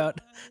movie about...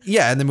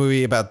 Yeah, in the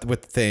movie about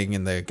with the thing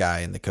and the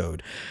guy in the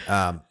code.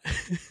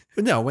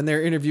 No, when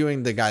they're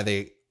interviewing the guy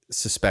they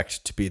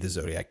suspect to be the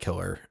Zodiac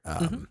killer.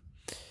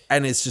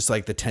 And it's just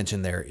like the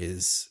tension there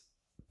is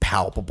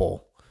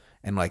palpable.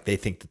 And like they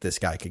think that this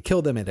guy could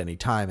kill them at any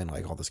time and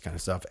like all this kind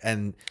of stuff.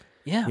 And,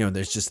 Yeah. you know,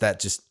 there's just that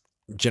just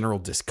general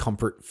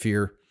discomfort,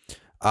 fear.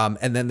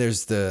 And then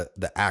there's the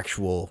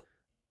actual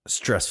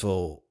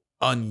stressful,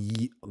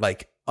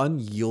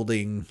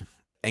 unyielding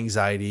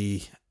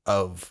anxiety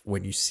of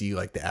when you see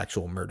like the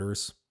actual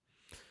murders.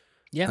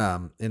 Yeah.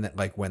 And that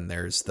like when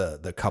there's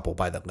the couple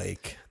by the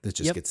lake that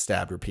just gets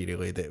stabbed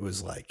repeatedly, that it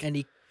was like, And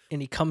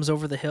he comes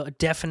over the hill.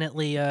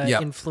 Definitely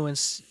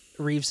influenced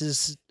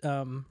Reeves's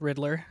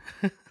Riddler.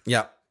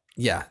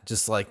 yeah.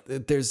 Just like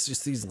there's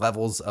just these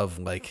levels of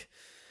like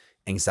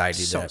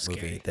anxiety So to that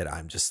scary. movie that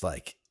I'm just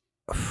like,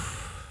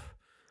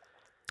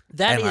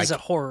 That And is I- a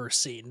horror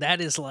scene.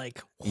 That is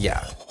like...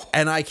 yeah.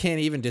 And I can't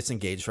even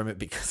disengage from it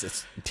because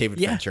it's David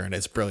Yeah. Fincher and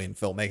it's brilliant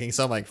filmmaking.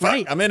 So I'm like, fuck,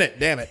 Right. I'm in it.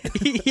 Damn it.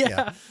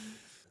 yeah.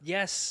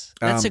 Yes.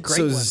 That's a great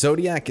so one.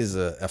 Zodiac is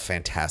a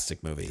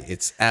fantastic movie.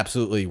 It's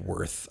absolutely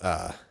worth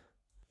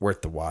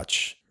the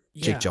watch.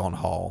 Jake Yeah.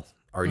 Gyllenhaal,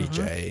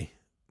 RDJ,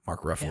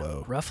 Mark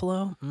Ruffalo.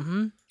 Ruffalo.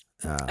 Mm-hmm.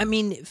 I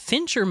mean,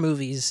 Fincher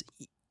movies,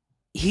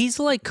 he's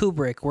like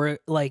Kubrick, where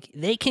like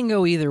they can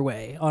go either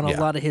way on a Yeah.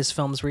 lot of his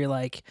films. Where you're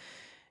like,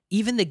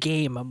 even The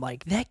Game, I'm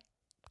like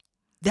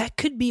that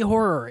could be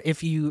horror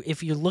if you're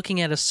looking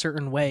at a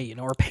certain way, you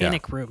know, or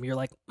Panic Room. You're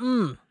like,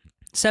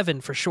 7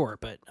 for sure,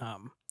 but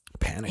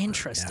Panic Room,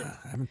 Interesting. yeah.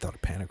 I haven't thought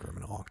of Panic Room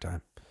in a long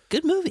time.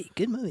 good movie.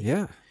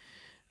 Yeah.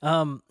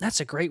 That's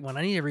a great one.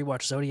 I need to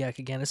rewatch Zodiac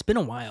again. It's been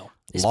a while.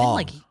 It's Long.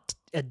 been like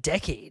a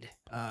decade.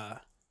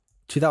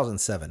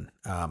 2007.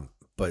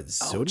 But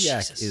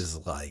Zodiac Jesus.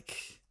 is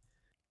like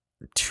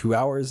 2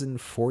 hours and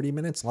 40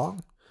 minutes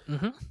long.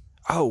 Mhm.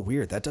 Oh,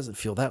 weird. That doesn't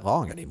feel that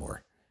long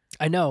anymore.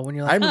 I know when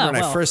you're like, I remember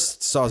when well. I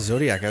first saw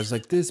Zodiac, I was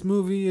like, this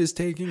movie is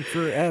taking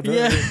forever.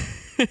 Yeah.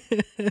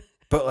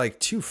 But like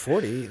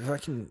 240,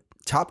 fucking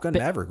Top Gun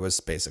Maverick was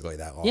basically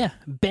that long. Yeah,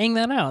 bang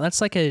that out.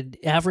 That's like an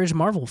average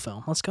Marvel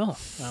film. Let's go.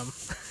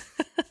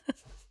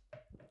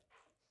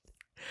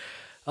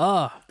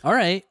 All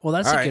right. Well,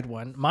 that's All a right. good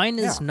one. Mine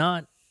is Yeah.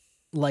 not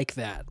like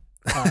that.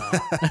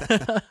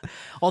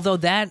 Although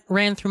that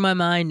ran through my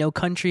mind, No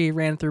Country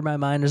ran through my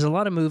mind. There's a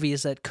lot of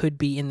movies that could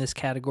be in this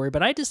category,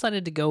 but I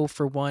decided to go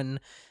for one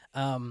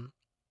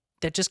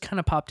that just kind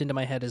of popped into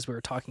my head as we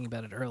were talking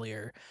about it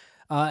earlier.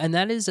 And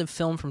that is a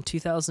film from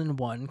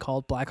 2001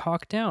 called Black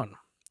Hawk Down,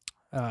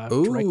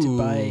 directed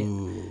by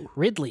Ooh.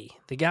 Ridley,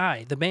 the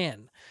guy, the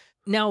man.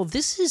 Now,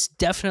 this is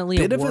definitely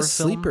Bit a of war a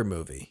film. sleeper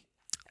movie.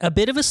 A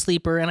bit of a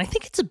sleeper, and I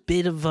think it's a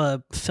bit of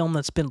a film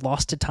that's been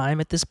lost to time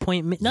at this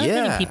point. Not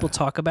Yeah. many people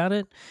talk about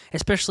it,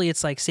 especially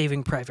it's like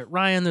Saving Private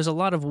Ryan. There's a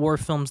lot of war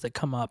films that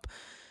come up.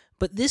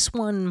 But this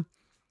one,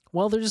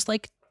 while there's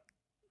like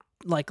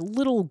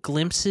little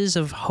glimpses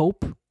of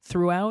hope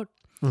throughout,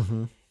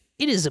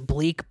 it is a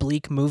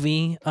bleak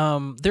movie.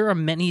 There are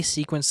many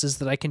sequences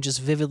that I can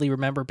just vividly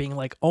remember being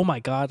like, oh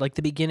my God, like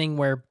the beginning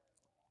where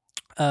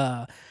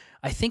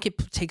I think it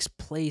takes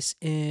place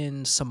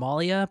in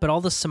Somalia, but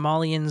all the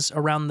Somalians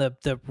around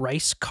the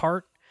rice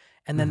cart,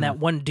 and then that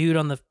one dude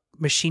on the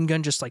machine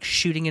gun just like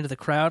shooting into the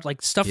crowd,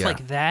 like stuff Yeah.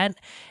 like that.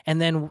 And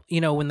then,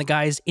 you know, when the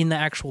guy's in the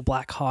actual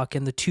Black Hawk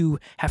and the two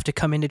have to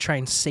come in to try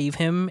and save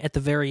him at the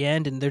very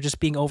end, and they're just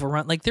being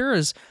overrun. Like there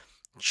is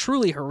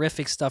truly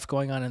horrific stuff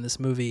going on in this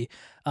movie.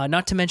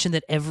 Not to mention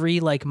that every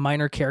like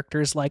minor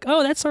character is like,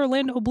 oh, that's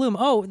Orlando Bloom.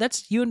 Oh,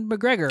 that's Ewan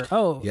McGregor.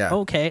 Oh, Yeah.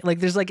 okay. Like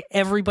there's like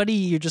everybody.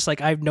 You're just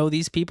like, I know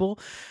these people.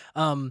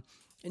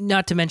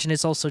 Not to mention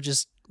it's also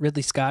just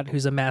Ridley Scott,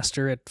 who's a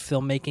master at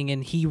filmmaking,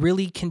 and he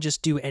really can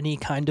just do any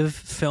kind of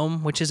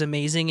film, which is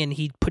amazing. And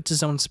he puts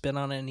his own spin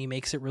on it, and he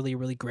makes it really,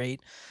 really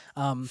great.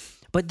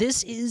 But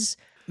this is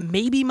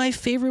maybe my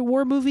favorite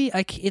war movie.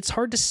 It's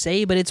hard to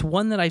say, but it's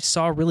one that I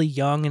saw really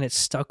young and it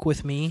stuck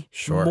with me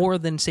Sure. more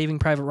than Saving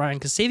Private Ryan.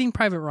 Because Saving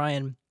Private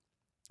Ryan,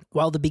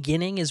 while the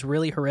beginning is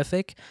really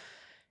horrific,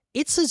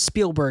 it's a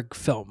Spielberg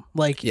film.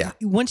 Like, Yeah.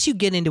 once you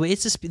get into it,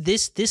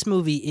 this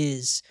movie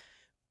is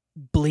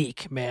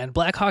bleak, man.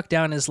 Black Hawk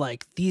Down is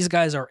like, these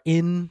guys are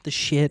in the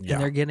shit Yeah.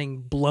 and they're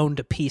getting blown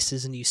to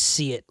pieces, and you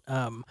see it.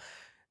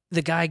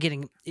 The guy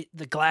getting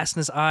the glass in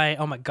his eye.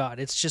 Oh my God.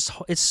 It's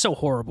so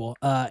horrible.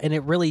 And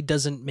it really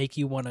doesn't make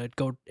you want to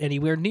go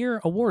anywhere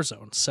near a war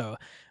zone. So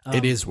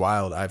It is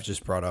wild. I've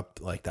just brought up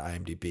like the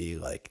IMDb,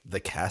 like the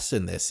cast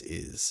in this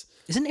is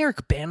isn't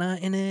Eric Bana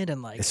in it?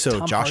 And like, so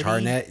Tom Josh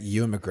Hardy? Hartnett,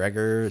 Ewan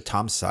McGregor,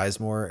 Tom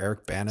Sizemore,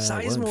 Eric Bana,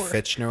 William Sizemore.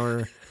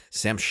 Fichtner,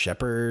 Sam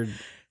Shepard,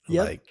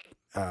 Yep.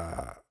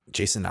 like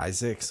Jason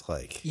Isaacs.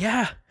 Like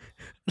Yeah.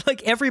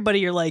 Like everybody,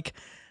 you're like,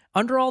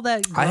 under all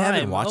that grime. I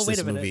haven't watched wait this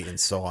a minute. movie in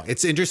so long.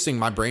 It's interesting.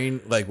 My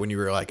brain, like when you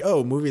were like,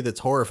 "Oh, movie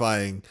that's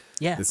horrifying,"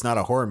 Yeah. it's not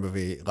a horror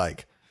movie.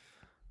 Like,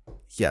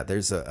 yeah,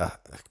 there's a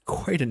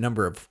quite a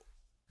number of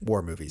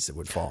war movies that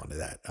would fall into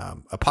that.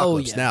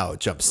 Apocalypse yeah. Now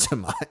jumps to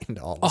mind.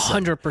 All of a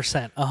sudden.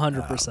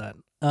 100%.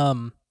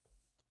 100%.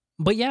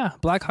 But yeah,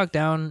 Black Hawk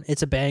Down,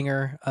 it's a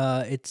banger.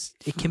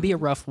 It can be a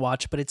rough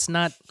watch, but it's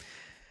not.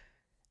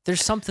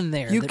 There's something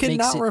there. You that makes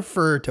cannot it,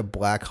 refer to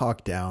Black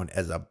Hawk Down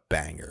as a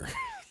banger.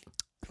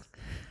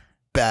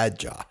 Bad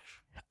Josh.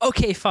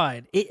 Okay,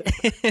 fine.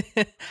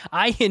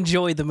 I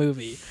enjoy the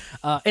movie,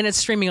 and it's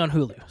streaming on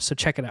Hulu, so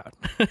check it out.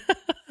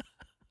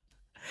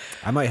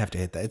 I might have to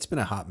hit that. It's been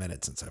a hot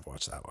minute since I've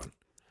watched that one.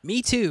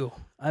 Me too.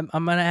 I'm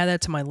gonna add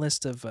that to my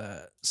list of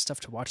stuff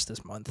to watch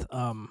this month.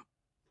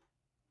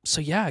 So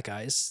yeah,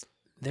 guys,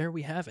 there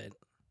we have it.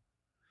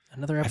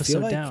 Another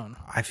episode down.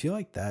 I feel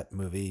like that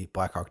movie,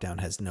 Black Hawk Down,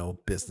 has no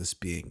business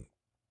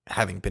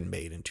having been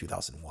made in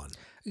 2001.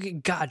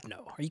 God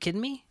no. Are you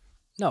kidding me?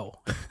 No.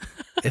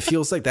 It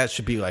feels like that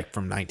should be like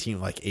from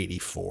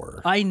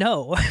 1984. I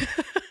know.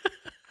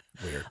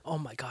 Weird. Oh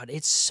my God,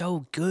 it's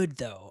so good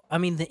though. I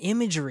mean, the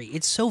imagery,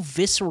 it's so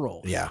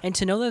visceral. Yeah. And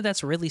to know that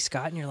that's Ridley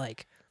Scott and you're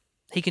like,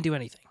 he can do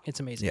anything. It's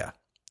amazing. Yeah.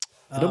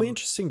 It'll be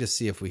interesting to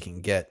see if we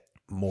can get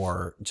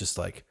more just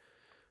like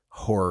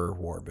horror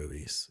war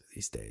movies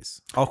these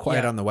days. All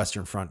Quiet Yeah. on the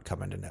Western Front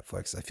coming to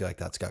Netflix. I feel like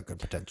that's got good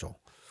potential.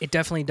 It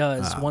definitely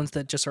does. Ones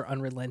that just are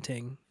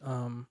unrelenting.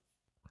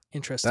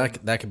 Interesting.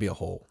 That could be a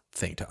whole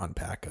thing to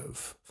unpack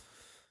of,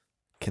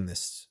 can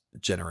this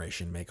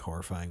generation make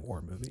horrifying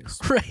war movies?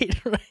 Right.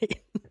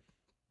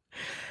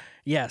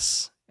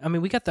 Yes. I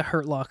mean, we got the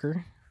Hurt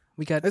Locker.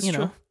 We got, That's you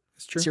true. know,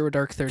 It's true. Zero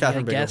Dark 30,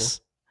 Catherine I guess.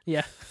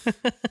 Yeah.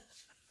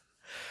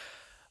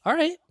 All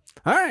right.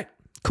 All right.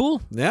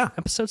 Cool. Yeah.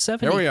 Episode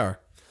 70. There we are.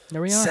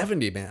 70,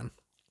 70, man.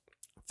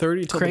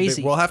 30 till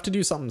Crazy. We'll have to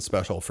do something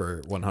special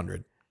for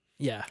 100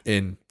 Yeah.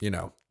 in,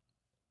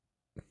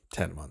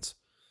 10 months,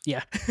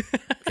 Yeah.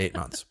 8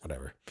 months,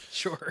 whatever.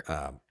 Sure.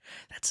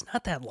 That's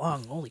not that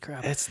long. Holy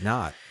crap. It's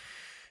not.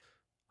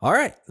 All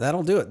right.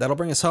 That'll do it. That'll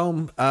bring us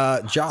home.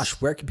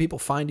 Josh, where can people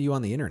find you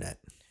on the internet?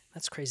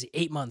 That's crazy.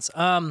 8 months.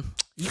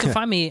 You can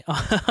find me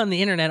on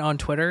the internet on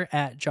Twitter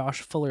at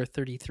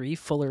JoshFuller33.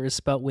 Fuller is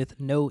spelled with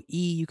no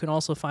E. You can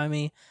also find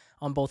me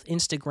on both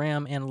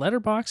Instagram and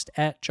Letterboxd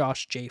at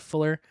Josh J.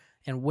 Fuller.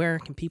 And where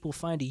can people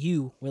find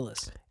you,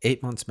 Willis?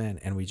 8 months, man.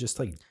 And we just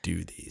like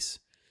do these.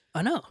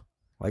 I know.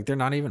 Like they're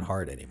not even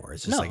hard anymore.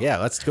 It's just No. like, yeah,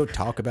 let's go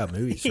talk about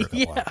movies for a couple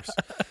Yeah. hours.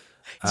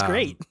 It's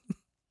great.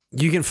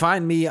 You can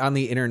find me on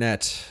the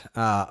internet,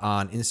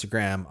 on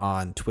Instagram,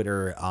 on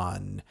Twitter,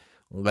 on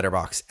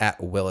Letterboxd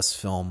at Willis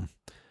Film.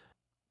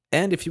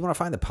 And if you want to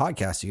find the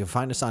podcast, you can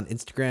find us on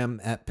Instagram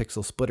at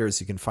Pixel Splitters.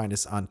 You can find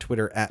us on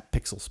Twitter at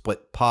Pixel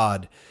Split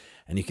Pod.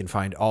 And you can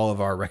find all of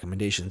our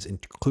recommendations,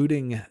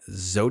 including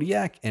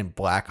Zodiac and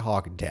Black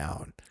Hawk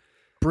Down.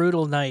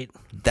 Brutal night.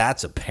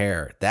 That's a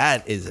pair.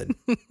 That is a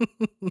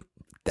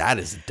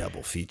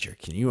double feature.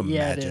 Can you imagine?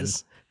 Yeah, it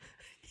is.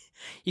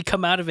 You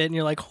come out of it and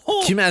you're like,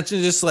 oh. Can you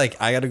imagine just like,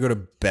 I got to go to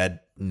bed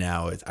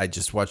now. I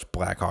just watched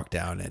Black Hawk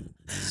Down and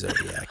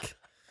Zodiac.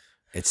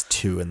 It's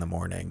 2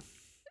 a.m.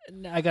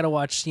 I got to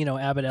watch,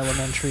 Abbott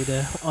Elementary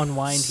to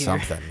unwind here.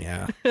 Something,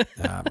 yeah.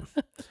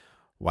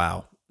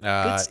 Wow.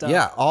 Good stuff.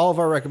 Yeah, all of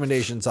our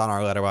recommendations on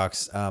our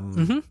letterbox.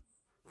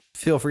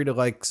 Feel free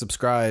to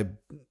subscribe,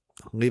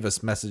 leave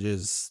us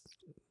messages,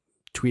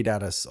 tweet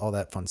at us, all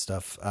that fun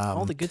stuff.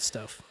 All the good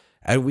stuff.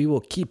 And we will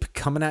keep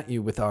coming at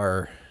you with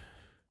our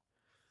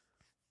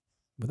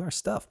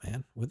stuff,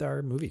 man, with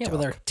our movie talk.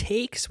 With our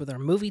takes, with our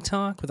movie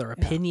talk, with our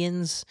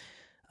opinions.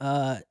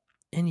 And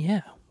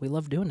yeah, we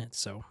love doing it.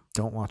 So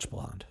Don't watch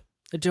Blonde.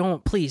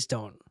 please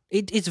don't.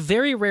 It's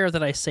very rare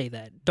that I say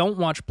that. Don't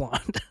watch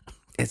Blonde.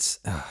 It's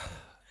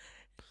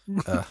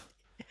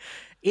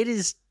It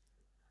is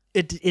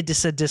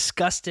a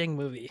disgusting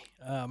movie.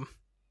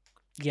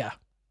 Yeah.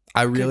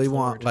 I really Good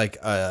want Lord.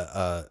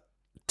 a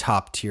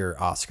top tier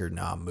Oscar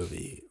nom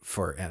movie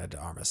for Ana de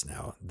Armas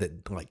now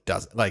that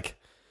does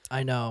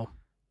I know.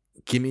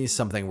 give me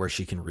something where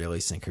she can really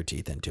sink her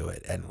teeth into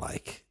it and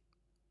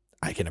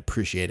I can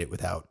appreciate it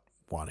without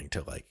wanting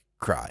to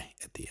cry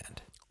at the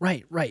end.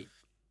 Right.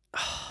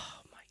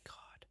 Oh my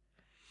god.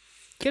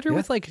 Get her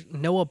with like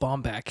Noah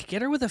Baumbach.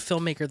 Get her with a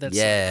filmmaker that's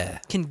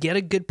can get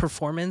a good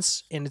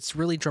performance and it's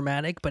really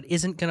dramatic, but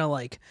isn't gonna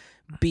like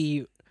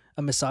be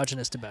a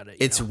misogynist about it.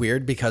 It's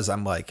weird because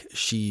I'm like,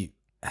 she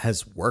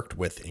has worked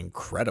with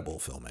incredible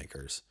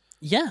filmmakers.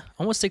 Yeah,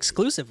 almost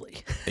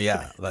exclusively.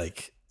 Yeah,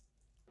 like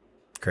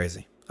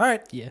crazy. All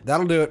right, Yeah,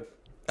 that'll do it.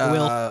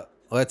 Will.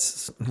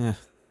 Let's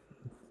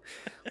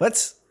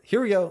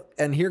here we go.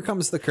 And here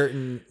comes the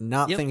curtain.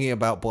 Not thinking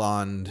about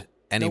Blonde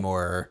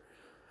anymore.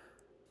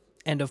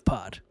 End of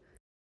pod.